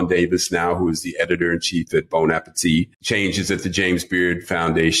got Dawn Davis now, who is the editor in chief at Bon Appetit, changes at the James Beard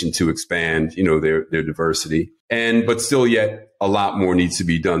Foundation to expand, their diversity. But still yet a lot more needs to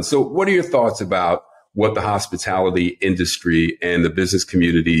be done. So what are your thoughts about what the hospitality industry and the business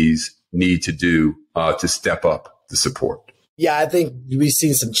communities need to do to step up the support? Yeah, I think we've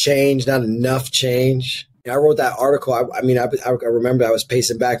seen some change, not enough change. I wrote that article. I remember I was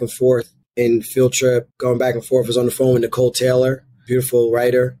pacing back and forth in Field Trip, going back and forth. I was on the phone with Nicole Taylor, beautiful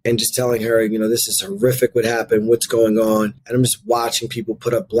writer, and just telling her, this is horrific what happened, what's going on. And I'm just watching people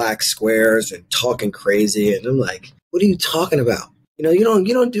put up black squares and talking crazy. And I'm like, what are you talking about? You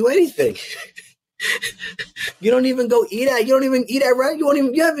don't do anything. You don't even go eat at. You don't even eat at.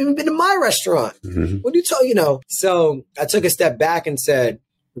 You haven't even been to my restaurant. Mm-hmm. What do you talk? So I took a step back and said,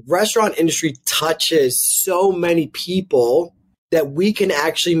 restaurant industry touches so many people that we can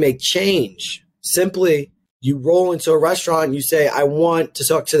actually make change. Simply, you roll into a restaurant and you say, I want to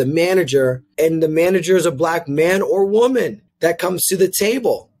talk to the manager, and the manager is a Black man or woman that comes to the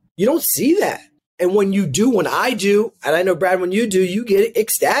table. You don't see that. And when I do, and I know, Brad, when you do, you get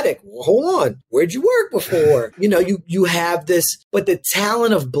ecstatic. Well, hold on. Where'd you work before? You have this, but the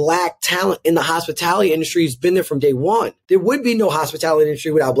talent of Black talent in the hospitality industry has been there from day one. There would be no hospitality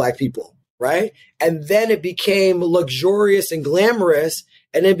industry without Black people, right? And then it became luxurious and glamorous,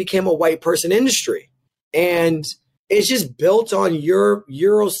 and then it became a white person industry. And it's just built on your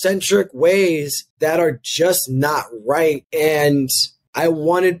Eurocentric ways that are just not right. And I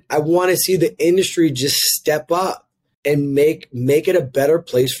want to see the industry just step up and make it a better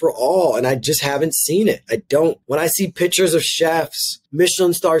place for all. And I just haven't seen it. When I see pictures of chefs,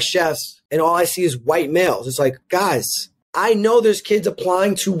 Michelin star chefs, and all I see is white males, it's like, guys, I know there's kids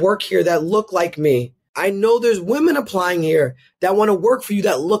applying to work here that look like me. I know there's women applying here that want to work for you,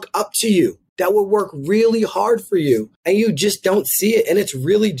 that look up to you, that would work really hard for you. And you just don't see it. And it's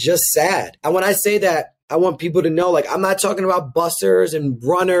really just sad. And when I say that, I want people to know, I'm not talking about bussers and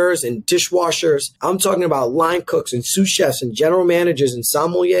runners and dishwashers. I'm talking about line cooks and sous chefs and general managers and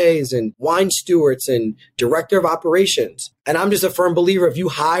sommeliers and wine stewards and director of operations. And I'm just a firm believer, if you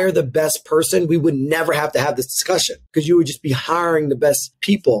hire the best person, we would never have to have this discussion because you would just be hiring the best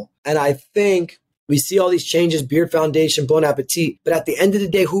people. And I think we see all these changes, Beard Foundation, Bon Appetit, but at the end of the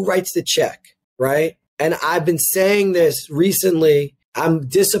day, who writes the check, right? And I've been saying this recently. I'm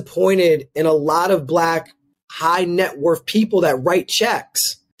disappointed in a lot of Black high net worth people that write checks.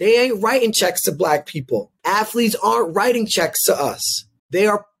 They ain't writing checks to Black people. Athletes aren't writing checks to us. They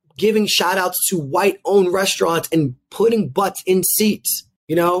are giving shout outs to white owned restaurants and putting butts in seats.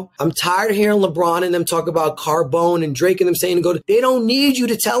 I'm tired of hearing LeBron and them talk about Carbone and Drake and them saying they don't need you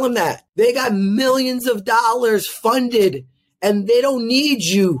to tell them that. They got millions of dollars funded and they don't need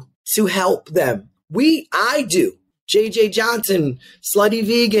you to help them. I do. JJ Johnson, Slutty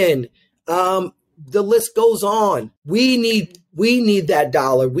Vegan, the list goes on. We need that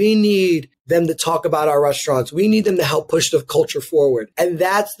dollar. We need them to talk about our restaurants. We need them to help push the culture forward. And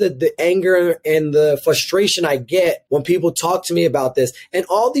that's the anger and the frustration I get when people talk to me about this. And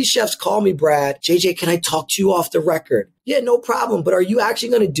all these chefs call me, Brad, JJ, can I talk to you off the record? Yeah, no problem. But are you actually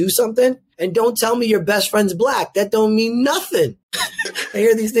going to do something? And don't tell me your best friend's Black. That don't mean nothing. I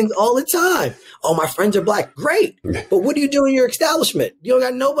hear these things all the time. Oh, my friends are Black. Great. But what do you do in your establishment? You don't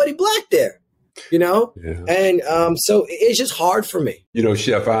got nobody Black there. Yeah. And so it's just hard for me.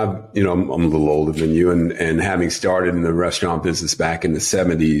 Chef, I'm a little older than you, and having started in the restaurant business back in the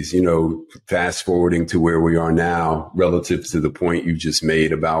 70s, fast forwarding to where we are now relative to the point you just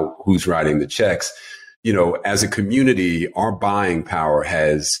made about who's writing the checks, as a community, our buying power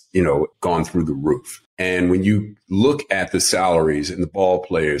has, gone through the roof. And when you look at the salaries and the ball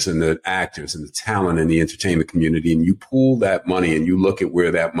players and the actors and the talent in the entertainment community, and you pull that money and you look at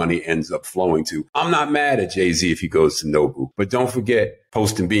where that money ends up flowing to, I'm not mad at Jay-Z if he goes to Nobu, but don't forget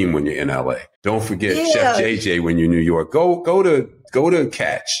Post and Beam when you're in LA. Don't forget Chef JJ when you're in New York. Go to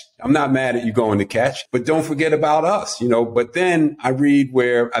Catch. I'm not mad at you going to Catch, but don't forget about us, But then I read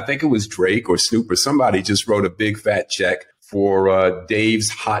where I think it was Drake or Snoop or somebody just wrote a big fat check for Dave's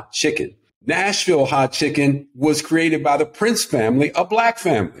Hot Chicken. Nashville Hot Chicken was created by the Prince family, a black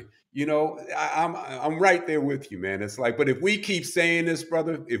family. I'm right there with you, man. It's like, but if we keep saying this,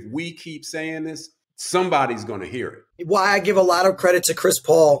 brother, if we keep saying this, somebody's going to hear it. Why I give a lot of credit to Chris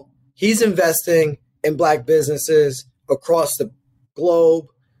Paul. He's investing in black businesses across the globe.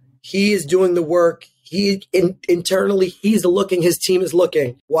 He is doing the work. Internally, he's looking, his team is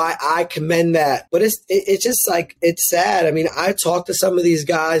looking. Why I commend that. But it's just like, it's sad. I mean, I talked to some of these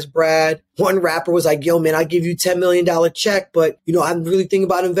guys, Brad. One rapper was like, yo, man, I'll give you $10 million check, but, I'm really thinking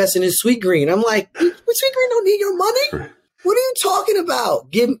about investing in Sweetgreen. I'm like, Sweetgreen don't need your money. What are you talking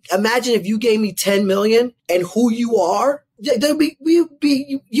about? Imagine if you gave me 10 million and who you are. The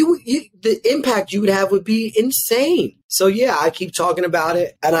impact you would have would be insane. So yeah, I keep talking about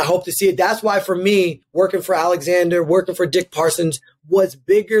it and I hope to see it. That's why for me, working for Alexander, working for Dick Parsons was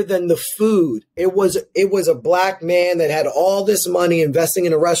bigger than the food. It was a black man that had all this money investing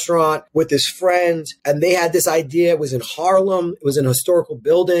in a restaurant with his friends. And they had this idea. It was in Harlem. It was an historical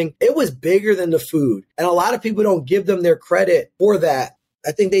building. It was bigger than the food. And a lot of people don't give them their credit for that.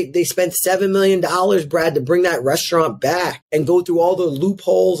 I think they spent $7 million, Brad, to bring that restaurant back and go through all the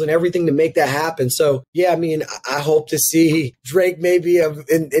loopholes and everything to make that happen. So, yeah, I mean, I hope to see Drake maybe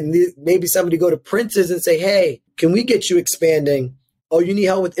maybe somebody go to Prince's and say, hey, can we get you expanding? Oh, you need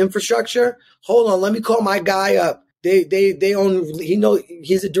help with infrastructure? Hold on, let me call my guy up. They own,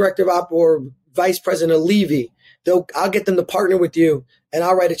 he's a director of or vice president of Levy. I'll get them to partner with you and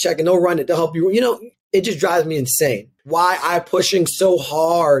I'll write a check and they'll run it to help you. It just drives me insane. Why I'm pushing so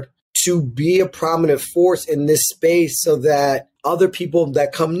hard to be a prominent force in this space so that other people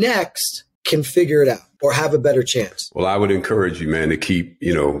that come next can figure it out or have a better chance. Well, I would encourage you, man, to keep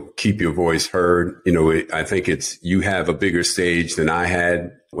your voice heard. I think you have a bigger stage than I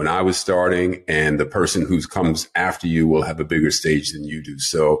had when I was starting, and the person who comes after you will have a bigger stage than you do.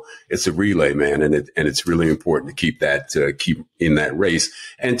 So it's a relay, man, and it's really important to keep in that race.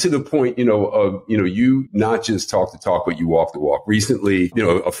 And to the point, you not just talk the talk, but you walk the walk. Recently,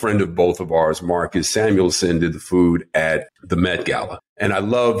 a friend of both of ours, Marcus Samuelson, did the food at the Met Gala. And I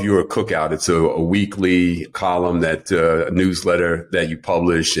love your cookout. It's a weekly column a newsletter that you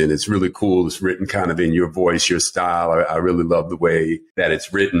publish, and it's really cool. It's written kind of in your voice, your style. I really love the way that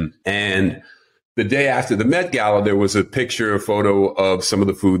it's written. And the day after the Met Gala, there was a photo of some of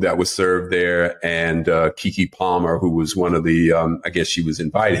the food that was served there. And Keke Palmer, who was one of the, I guess she was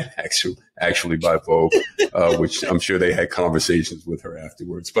invited actually by Vogue, which I'm sure they had conversations with her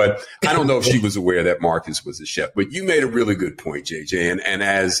afterwards. But I don't know if she was aware that Marcus was a chef. But you made a really good point, JJ. And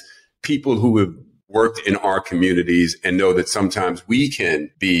as people who have worked in our communities and know that sometimes we can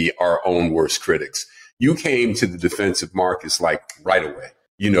be our own worst critics, you came to the defense of Marcus like right away.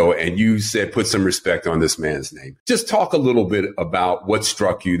 And you said, put some respect on this man's name. Just talk a little bit about what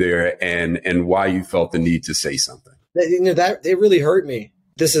struck you there and why you felt the need to say something. That it really hurt me.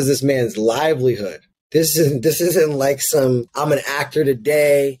 This is this man's livelihood. This isn't like I'm an actor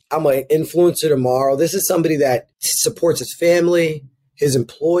today, I'm an influencer tomorrow. This is somebody that supports his family, his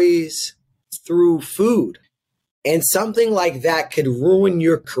employees through food. And something like that could ruin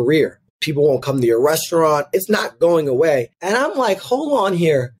your career. People won't come to your restaurant. It's not going away. And I'm like, hold on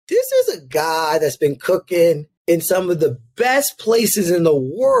here. This is a guy that's been cooking in some of the best places in the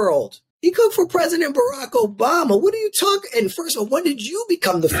world. He cooked for President Barack Obama. What are you talking? And first of all, when did you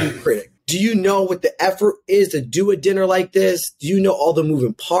become the food critic? Do you know what the effort is to do a dinner like this? Do you know all the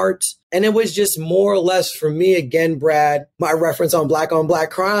moving parts? And it was just more or less for me, again, Brad, my reference on black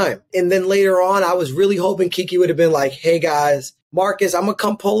crime. And then later on, I was really hoping Keke would have been like, hey guys, Marcus, I'm going to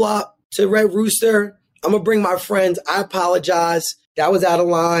come pull up to Red Rooster. I'm going to bring my friends. I apologize. That was out of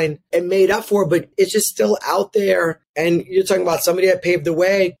line and made up for it, but it's just still out there. And you're talking about somebody that paved the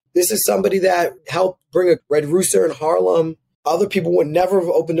way. This is somebody that helped bring a Red Rooster in Harlem. Other people would never have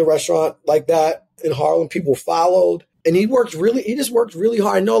opened a restaurant like that in Harlem. People followed. And he just worked really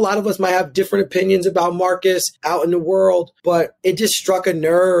hard. I know a lot of us might have different opinions about Marcus out in the world, but it just struck a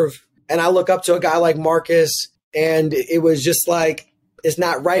nerve. And I look up to a guy like Marcus, and it was just like, it's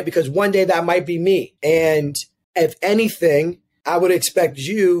not right, because one day that might be me. And if anything, I would expect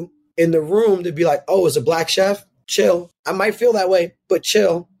you in the room to be like, oh, it's a black chef? Chill. I might feel that way, but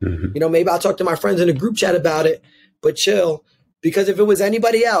chill. You know, maybe I'll talk to my friends in a group chat about it, but chill. Because if it was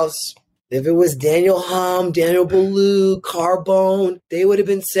anybody else, if it was Daniel Hum, Daniel Boulud, Carbone, they would have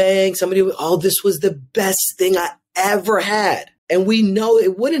been saying, this was the best thing I ever had. And we know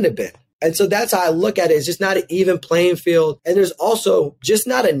it wouldn't have been. And so that's how I look at it. It's just not an even playing field. And there's also just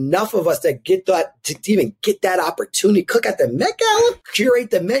not enough of us that get that to even get that opportunity. Cook at the Met Gala,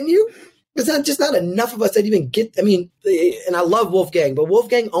 curate the menu. There's just not enough of us that even get, and I love Wolfgang, but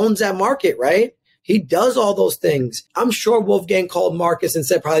Wolfgang owns that market, right? He does all those things. I'm sure Wolfgang called Marcus and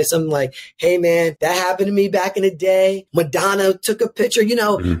said probably something like, hey, man, that happened to me back in the day. Madonna took a picture,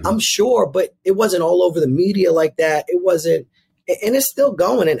 I'm sure, but it wasn't all over the media like that. It wasn't. And it's still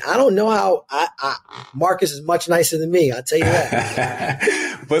going. And I don't know how Marcus is much nicer than me. I'll tell you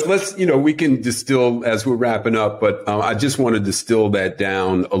that. But let's, we can distill as we're wrapping up. But I just want to distill that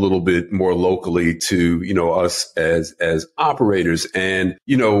down a little bit more locally to, us as operators. And,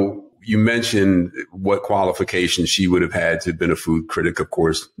 you mentioned what qualifications she would have had to have been a food critic. Of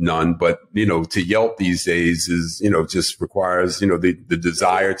course, none. But, to Yelp these days is, just requires, the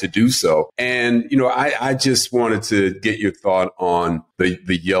desire to do so. And, I just wanted to get your thought on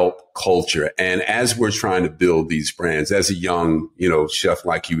the Yelp culture. And as we're trying to build these brands, as a young, chef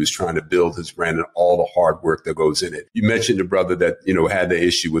like you was trying to build his brand and all the hard work that goes in it. You mentioned the brother that, had the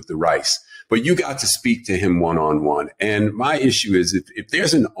issue with the rice. But you got to speak to him one-on-one. And my issue is if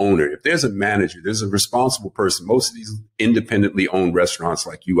there's an owner, if there's a manager, there's a responsible person, most of these independently owned restaurants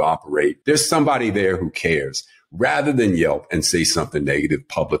like you operate, there's somebody there who cares. Rather than Yelp and say something negative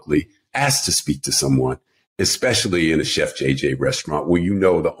publicly, ask to speak to someone, especially in a Chef JJ restaurant where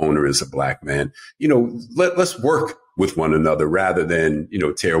the owner is a Black man. Let's work with one another rather than,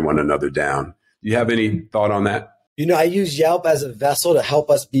 tear one another down. Do you have any thought on that? I use Yelp as a vessel to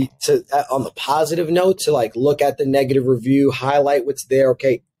help us on the positive note, to like look at the negative review, highlight what's there,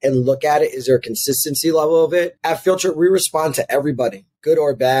 okay, and look at it. Is there a consistency level of it? At Filter, we respond to everybody, good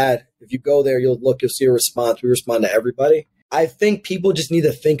or bad. If you go there, you'll see a response. We respond to everybody. I think people just need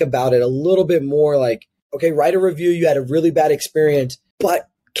to think about it a little bit more like, okay, write a review. You had a really bad experience, but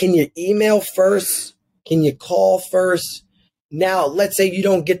can you email first? Can you call first? Now, let's say you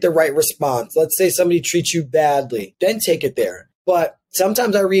don't get the right response. Let's say somebody treats you badly. Then take it there. But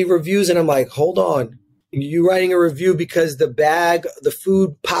sometimes I read reviews and I'm like, hold on. You writing a review because the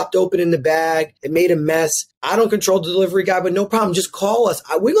food popped open in the bag. It made a mess. I don't control the delivery guy, but no problem. Just call us.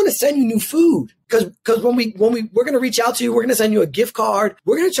 We're going to send you new food. Because when we're going to reach out to you, we're going to send you a gift card.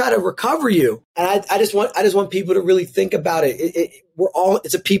 We're going to try to recover you. And I just want people to really think about it.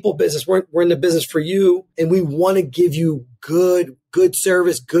 It's a people business. We're in the business for you, and we want to give you good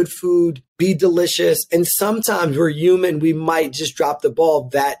service, good food, be delicious. And sometimes we're human. We might just drop the ball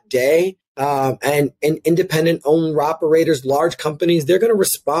that day. And independent owner operators, large companies, they're going to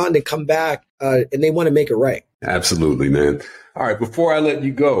respond and come back, and they want to make it right. Absolutely, man. All right. Before I let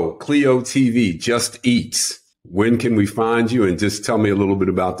you go, Clio TV, Just Eats. When can we find you? And just tell me a little bit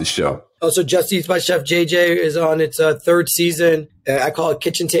about the show. Oh, so Just Eats by Chef JJ is on its third season. I call it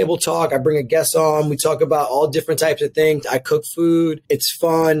Kitchen Table Talk. I bring a guest on. We talk about all different types of things. I cook food. It's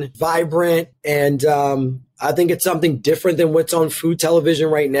fun, vibrant, and I think it's something different than what's on food television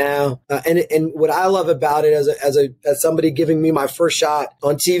right now. And what I love about it as somebody giving me my first shot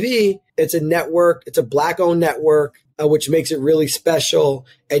on TV, it's a network. It's a Black-owned network, which makes it really special.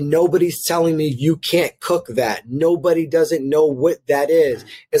 And nobody's telling me you can't cook that. Nobody doesn't know what that is.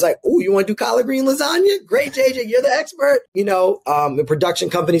 It's like, oh, you want to do collard green lasagna? Great, JJ, you're the expert. The production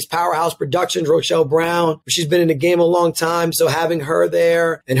company's Powerhouse Productions, Rochelle Brown. She's been in the game a long time. So having her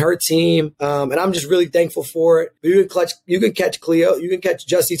there and her team, and I'm just really thankful for it. You can catch Clio. You can catch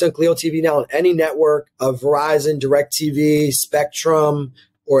Just Eats on Clio TV now on any network of Verizon, DirecTV, Spectrum,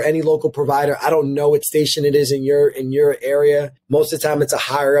 or any local provider. I don't know what station it is in your area. Most of the time it's a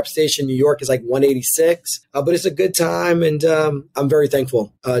higher up station. New York is like 186, but it's a good time. And I'm very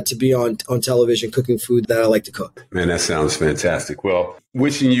thankful to be on television cooking food that I like to cook. Man, that sounds fantastic. Well,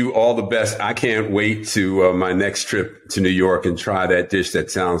 wishing you all the best. I can't wait to my next trip to New York and try that dish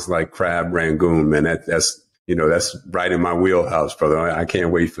that sounds like crab rangoon, man. That's right in my wheelhouse, brother. I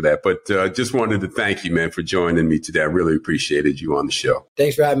can't wait for that. But just wanted to thank you, man, for joining me today. I really appreciated you on the show.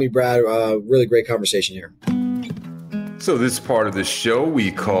 Thanks for having me, Brad. Really great conversation here. So this part of the show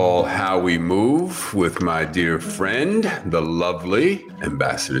we call How We Move with my dear friend, the lovely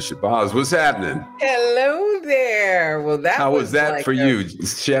Ambassador Shabazz. What's happening? Hello there. Well, how was that like for you,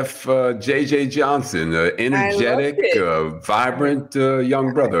 Chef JJ Johnson? Energetic, vibrant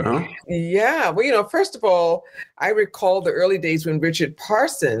young brother, huh? Yeah. Well, first of all, I recall the early days when Richard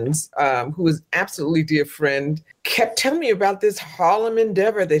Parsons, who was absolutely dear friend, kept telling me about this Harlem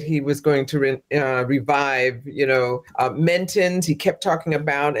endeavor that he was going to revive, Menton's he kept talking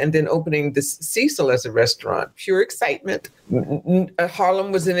about, and then opening this Cecil as a restaurant. Pure excitement.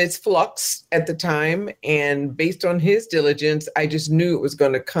 Harlem was in its flux at the time, and based on his diligence, I just knew it was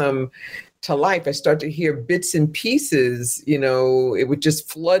going to come to life. I started to hear bits and pieces, it would just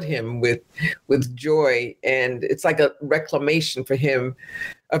flood him with joy. And it's like a reclamation for him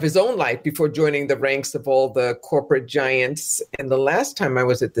of his own life before joining the ranks of all the corporate giants. And the last time I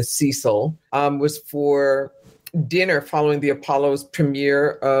was at the Cecil was for dinner following the Apollo's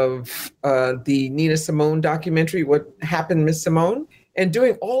premiere of the Nina Simone documentary, What Happened, Miss Simone? And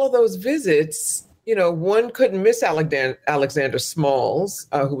doing all of those visits, one couldn't miss Alexander Smalls,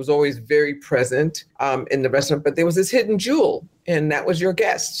 who was always very present in the restaurant. But there was this hidden jewel, and that was your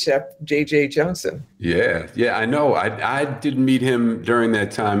guest, Chef J.J. Johnson. Yeah, I know. I didn't meet him during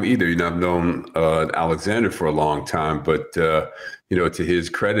that time either. I've known Alexander for a long time, but to his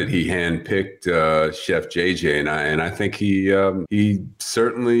credit, he handpicked Chef J.J. and I think he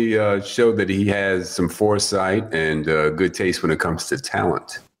certainly showed that he has some foresight and good taste when it comes to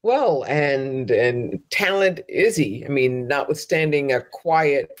talent. Well, and talent is he. I mean, notwithstanding a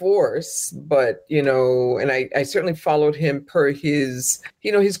quiet force, but, and I certainly followed him per his,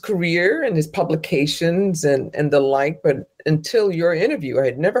 his career and his publications and the like. But until your interview, I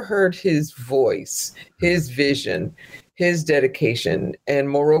had never heard his voice, his vision, his dedication, and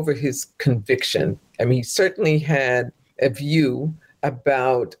moreover, his conviction. I mean, he certainly had a view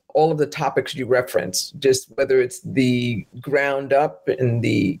about all of the topics you referenced, just whether it's the ground up and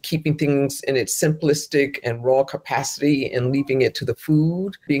the keeping things in its simplistic and raw capacity and leaving it to the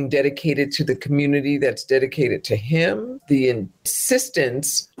food, being dedicated to the community that's dedicated to him, the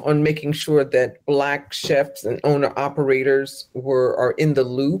insistence on making sure that Black chefs and owner operators are in the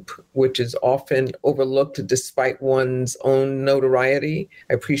loop, which is often overlooked despite one's own notoriety.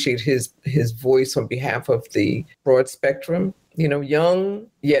 I appreciate his voice on behalf of the broad spectrum. Young,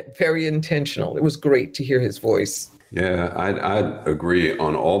 yet very intentional. It was great to hear his voice. Yeah, I'd agree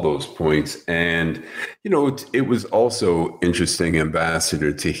on all those points. And, it was also interesting,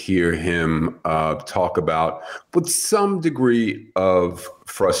 Ambassador, to hear him talk about, with some degree of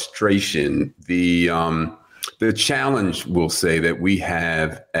frustration, the challenge, we'll say, that we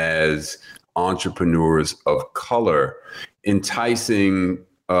have as entrepreneurs of color, enticing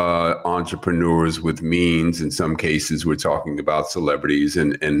entrepreneurs with means. In some cases, we're talking about celebrities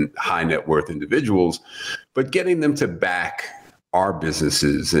and high net worth individuals, but getting them to back our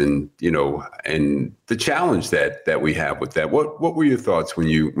businesses and the challenge that we have with that. What were your thoughts when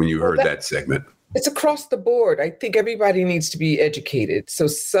you heard that segment? It's across the board. I think everybody needs to be educated. So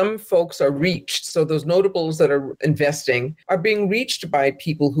some folks are reached. So those notables that are investing are being reached by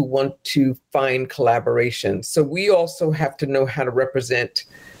people who want to find collaboration. So we also have to know how to represent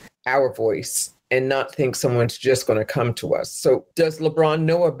our voice and not think someone's just going to come to us. So does LeBron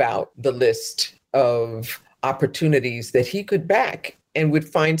know about the list of opportunities that he could back and would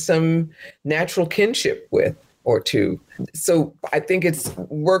find some natural kinship with or two? So I think it's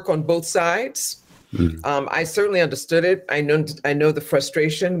work on both sides. I certainly understood it. I know the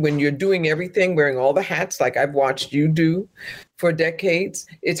frustration when you're doing everything, wearing all the hats like I've watched you do for decades.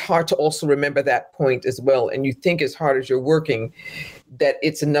 It's hard to also remember that point as well. And you think as hard as you're working that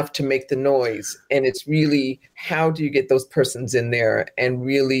it's enough to make the noise. And it's really, how do you get those persons in there and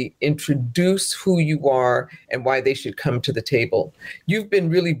really introduce who you are and why they should come to the table? You've been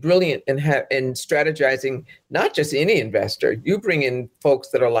really brilliant in strategizing, not just any investor. You bring in folks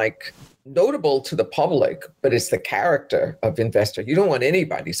that are like notable to the public, but it's the character of investor. You don't want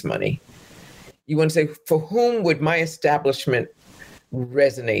anybody's money. You want to say, for whom would my establishment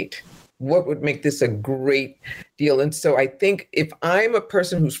resonate? What would make this a great deal? And so I think if I'm a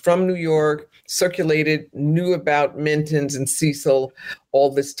person who's from New York, circulated, knew about Menton's and Cecil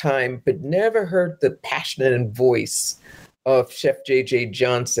all this time, but never heard the passion and voice of Chef J.J.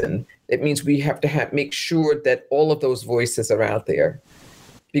 Johnson, it means we have to make sure that all of those voices are out there,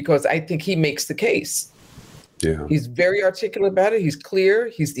 because I think he makes the case. Yeah. He's very articulate about it. He's clear.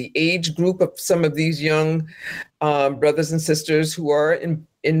 He's the age group of some of these young brothers and sisters who are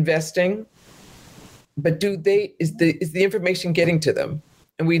investing. But is the information getting to them?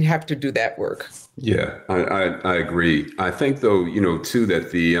 And we'd have to do that work. Yeah, I agree. I think, though, too,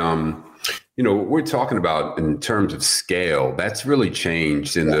 that we're talking about in terms of scale, that's really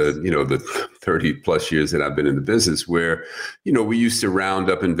changed in the 30 plus years that I've been in the business, where, we used to round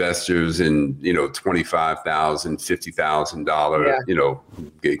up investors in, $25,000,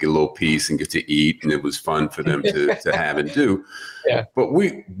 $50,000, get a little piece and get to eat. And it was fun for them to have and do. Yeah. But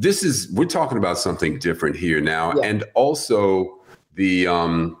we're talking about something different here now. Yeah. And also the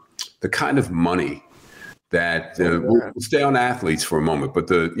kind of money that we'll stay on athletes for a moment, but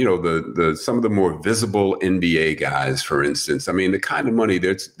the some of the more visible NBA guys, for instance, I mean, the kind of money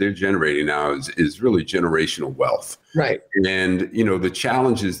they're generating now is really generational wealth. Right. And, the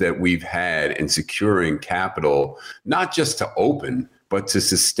challenges that we've had in securing capital, not just to open, but to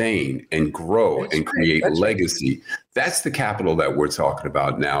sustain and grow and create legacy. Right. That's the capital that we're talking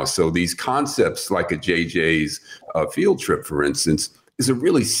about now. So these concepts like a JJ's field trip, for instance, is a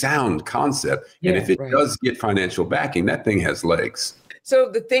really sound concept. And if it does get financial backing, that thing has legs. So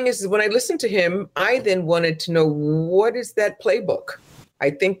the thing is, when I listened to him, I then wanted to know, what is that playbook?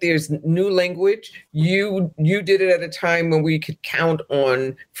 I think there's new language. You did it at a time when we could count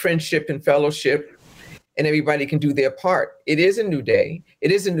on friendship and fellowship, and everybody can do their part. It is a new day.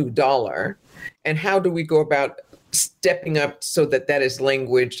 It is a new dollar. And how do we go about stepping up so that is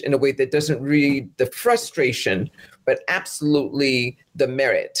language in a way that doesn't read the frustration, but absolutely the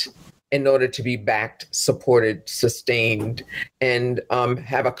merit, in order to be backed, supported, sustained, and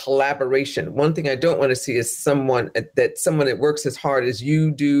have a collaboration. One thing I don't want to see is someone that works as hard as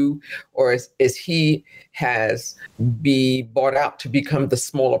you do, or as he has, be bought out to become the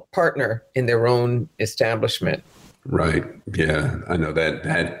smaller partner in their own establishment. Right. Yeah, I know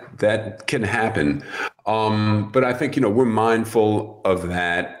that can happen. But I think, we're mindful of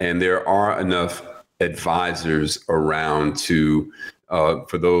that, and there are enough advisors around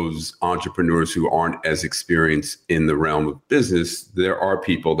for those entrepreneurs who aren't as experienced in the realm of business. There are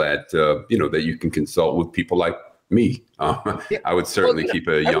people that, that you can consult with, people like me. I would certainly keep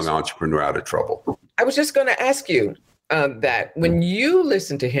a young entrepreneur out of trouble. I was just going to ask you that when you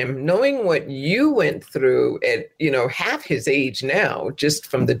listen to him, knowing what you went through at, half his age now, just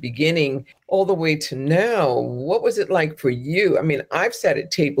from the beginning all the way to now, what was it like for you? I mean, I've sat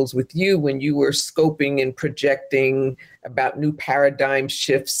at tables with you when you were scoping and projecting about new paradigm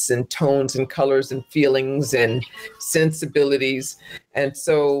shifts and tones and colors and feelings and sensibilities. And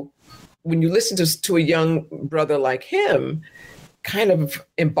so when you listen to a young brother like him kind of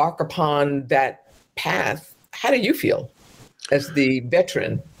embark upon that path, how do you feel as the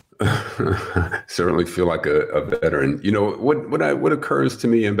veteran? Certainly feel like a veteran. What occurs to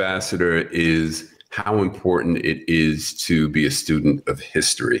me, Ambassador, is how important it is to be a student of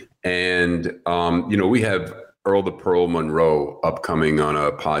history. And, we have Earl the Pearl Monroe upcoming on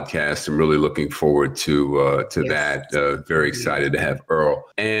a podcast. I'm really looking forward to that. Very excited to have Earl.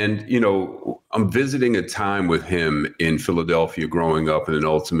 And, I'm visiting a time with him in Philadelphia growing up, and then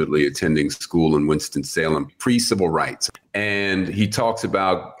ultimately attending school in Winston-Salem, pre-civil rights. And he talks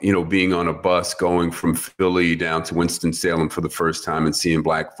about, being on a bus going from Philly down to Winston-Salem for the first time and seeing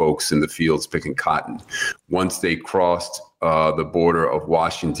Black folks in the fields picking cotton. Once they crossed the border of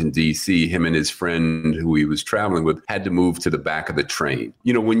Washington, D.C., him and his friend who he was traveling with had to move to the back of the train.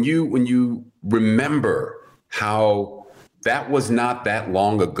 When you remember how that was not that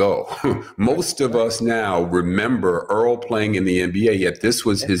long ago. Most of us now remember Earl playing in the NBA, yet this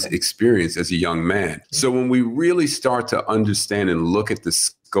was his experience as a young man. So when we really start to understand and look at the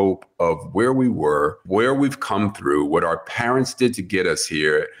scope of where we were, where we've come through, what our parents did to get us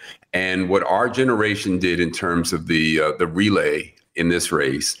here, and what our generation did in terms of the relay in this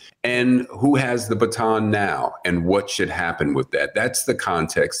race, and who has the baton now, and what should happen with that. That's the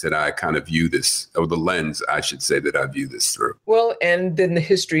context that I kind of view this, or the lens, I should say, that I view this through. Well, and then the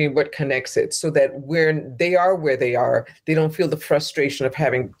history and what connects it, so that when they are where they are, they don't feel the frustration of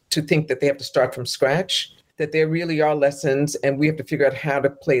having to think that they have to start from scratch, that there really are lessons, and we have to figure out how to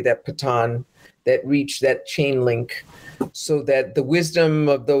play that baton, that reach, that chain link, so that the wisdom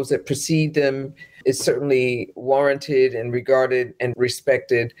of those that precede them is certainly warranted and regarded and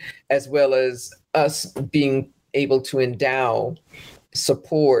respected, as well as us being able to endow,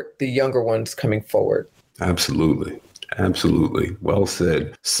 support the younger ones coming forward. Absolutely. Absolutely. Well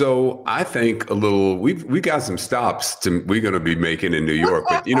said. So I think we got some stops we're going to be making in New York,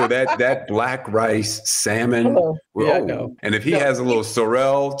 but that black rice salmon. And if he has a little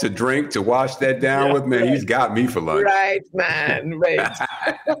sorrel to drink to wash that down with, man, he's got me for lunch. Right, man. Right.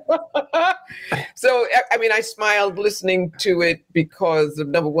 So, I mean, I smiled listening to it because of,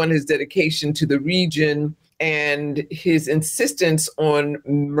 number one, his dedication to the region and his insistence on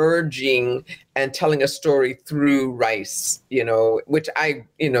merging and telling a story through rice, which I,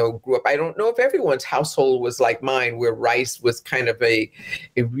 grew up. I don't know if everyone's household was like mine, where rice was kind of a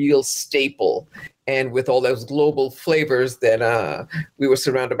real staple. And with all those global flavors that we were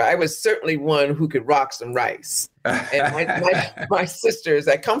surrounded by, I was certainly one who could rock some rice. And my sisters,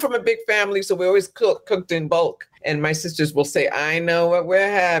 I come from a big family, so we always cooked in bulk. And my sisters will say, I know what we're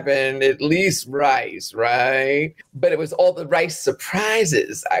having, at least rice, right? But it was all the rice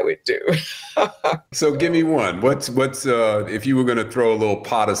surprises I would do. So give me one. What's if you were going to throw a little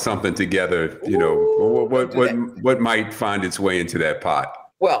pot of something together, what might find its way into that pot?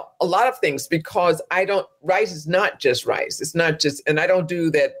 Well, a lot of things, because rice is not just rice. It's not just, and I don't do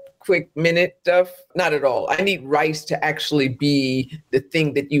that quick minute stuff. Not at all. I need rice to actually be the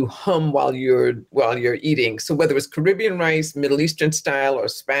thing that you hum while you're eating. So whether it's Caribbean rice, Middle Eastern style, or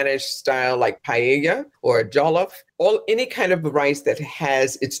Spanish style like paella or jollof, any kind of rice that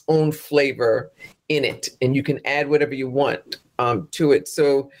has its own flavor in it, and you can add whatever you want to it.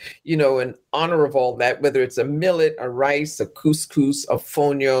 So, in honor of all that, whether it's a millet, a rice, a couscous, a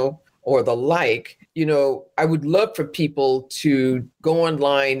fonio, or the like, I would love for people to go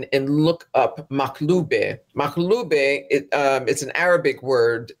online and look up maklube. Maklube, it's an Arabic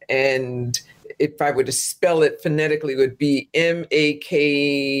word, and if I were to spell it phonetically, it would be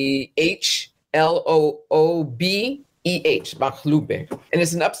MAKHLOOB. maklube. And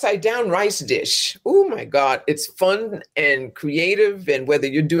it's an upside down rice dish. Oh my God. It's fun and creative. And whether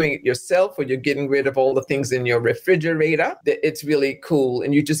you're doing it yourself or you're getting rid of all the things in your refrigerator, it's really cool.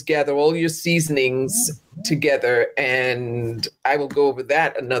 And you just gather all your seasonings together. And I will go over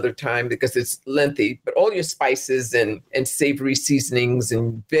that another time because it's lengthy, but all your spices and savory seasonings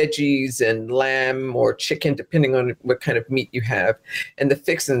and veggies and lamb or chicken, depending on what kind of meat you have, and the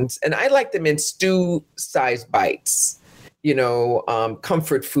fixins. And I like them in stew size bites,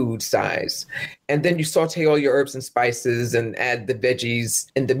 comfort food size. And then you saute all your herbs and spices and add the veggies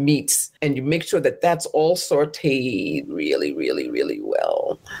and the meats, and you make sure that that's all sauteed really, really, really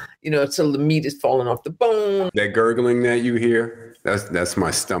well, until the meat is falling off the bone. That gurgling that you hear, that's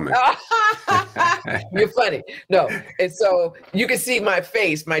my stomach. You're funny. No. And so you can see my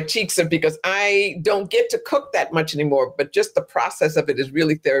face, my cheeks are, because I don't get to cook that much anymore, but just the process of it is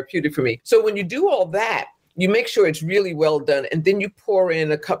really therapeutic for me. So when you do all that, you make sure it's really well done. And then you pour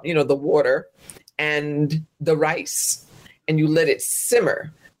in a cup, the water and the rice, and you let it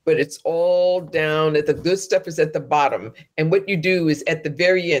simmer. But it's all down. The good stuff is at the bottom. And what you do is at the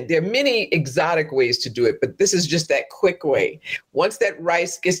very end, there are many exotic ways to do it, but this is just that quick way. Once that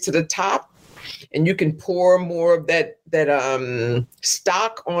rice gets to the top, and you can pour more of that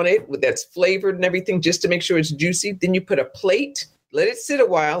stock on it that's flavored and everything, just to make sure it's juicy. Then you put a plate, let it sit a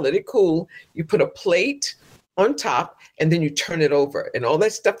while, let it cool. You put a plate on top, and then you turn it over. And all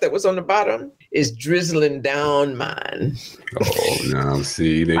that stuff that was on the bottom is drizzling down mine. Oh, now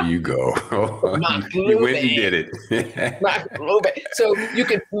see, there you go. You went and did it. So you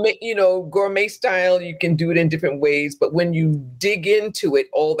can make, gourmet style, you can do it in different ways. But when you dig into it,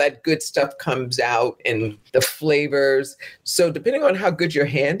 all that good stuff comes out and the flavors. So depending on how good your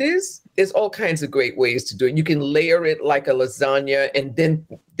hand is, there's all kinds of great ways to do it. You can layer it like a lasagna and then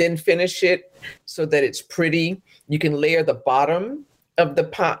finish it so that it's pretty. You can layer the bottom of the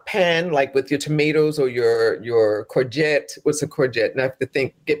pan, like with your tomatoes or your courgette. What's a courgette? And I have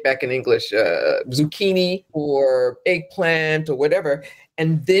to get back in English, zucchini or eggplant or whatever.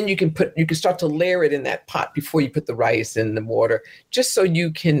 And then you can start to layer it in that pot before you put the rice in the water, just so you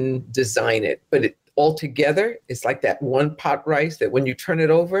can design it. But all together, it's like that one pot rice that when you turn it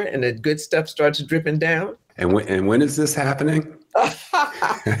over and the good stuff starts dripping down. And when is this happening?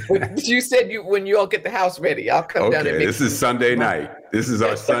 You said when you all get the house ready, I'll come down and make. This is Sunday night. This is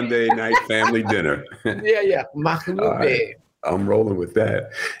our Sunday night family dinner. Yeah. Maklube. Right. I'm rolling with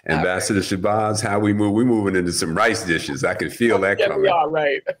that. Ambassador Shabazz, how we move? We're moving into some rice dishes. I can feel that coming. We are,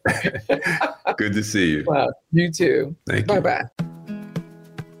 right. Good to see you. Wow. You too. Thank you. Bye-bye.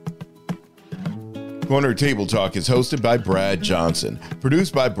 Corner Table Talk is hosted by Brad Johnson,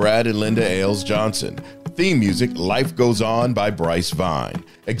 produced by Brad and Linda Ailes Johnson. Theme music, Life Goes On by Bryce Vine.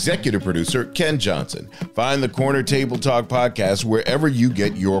 Executive producer, Ken Johnson. Find the Corner Table Talk podcast wherever you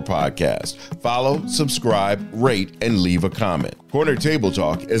get your podcast. Follow, subscribe, rate, and leave a comment. Corner Table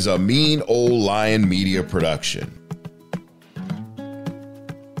Talk is a Mean Old Lion Media production.